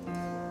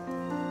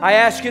 I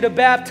ask you to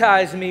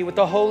baptize me with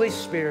the Holy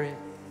Spirit.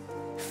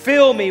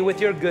 Fill me with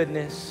your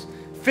goodness.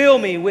 Fill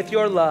me with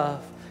your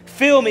love.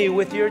 Fill me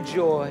with your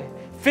joy.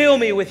 Fill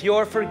me with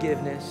your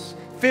forgiveness.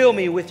 Fill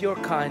me with your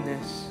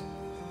kindness.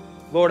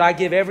 Lord, I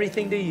give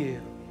everything to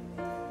you.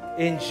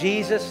 In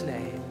Jesus'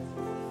 name.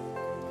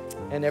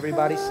 And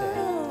everybody said,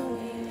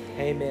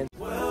 amen.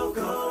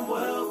 Welcome,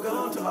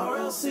 welcome to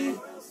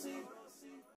RLC.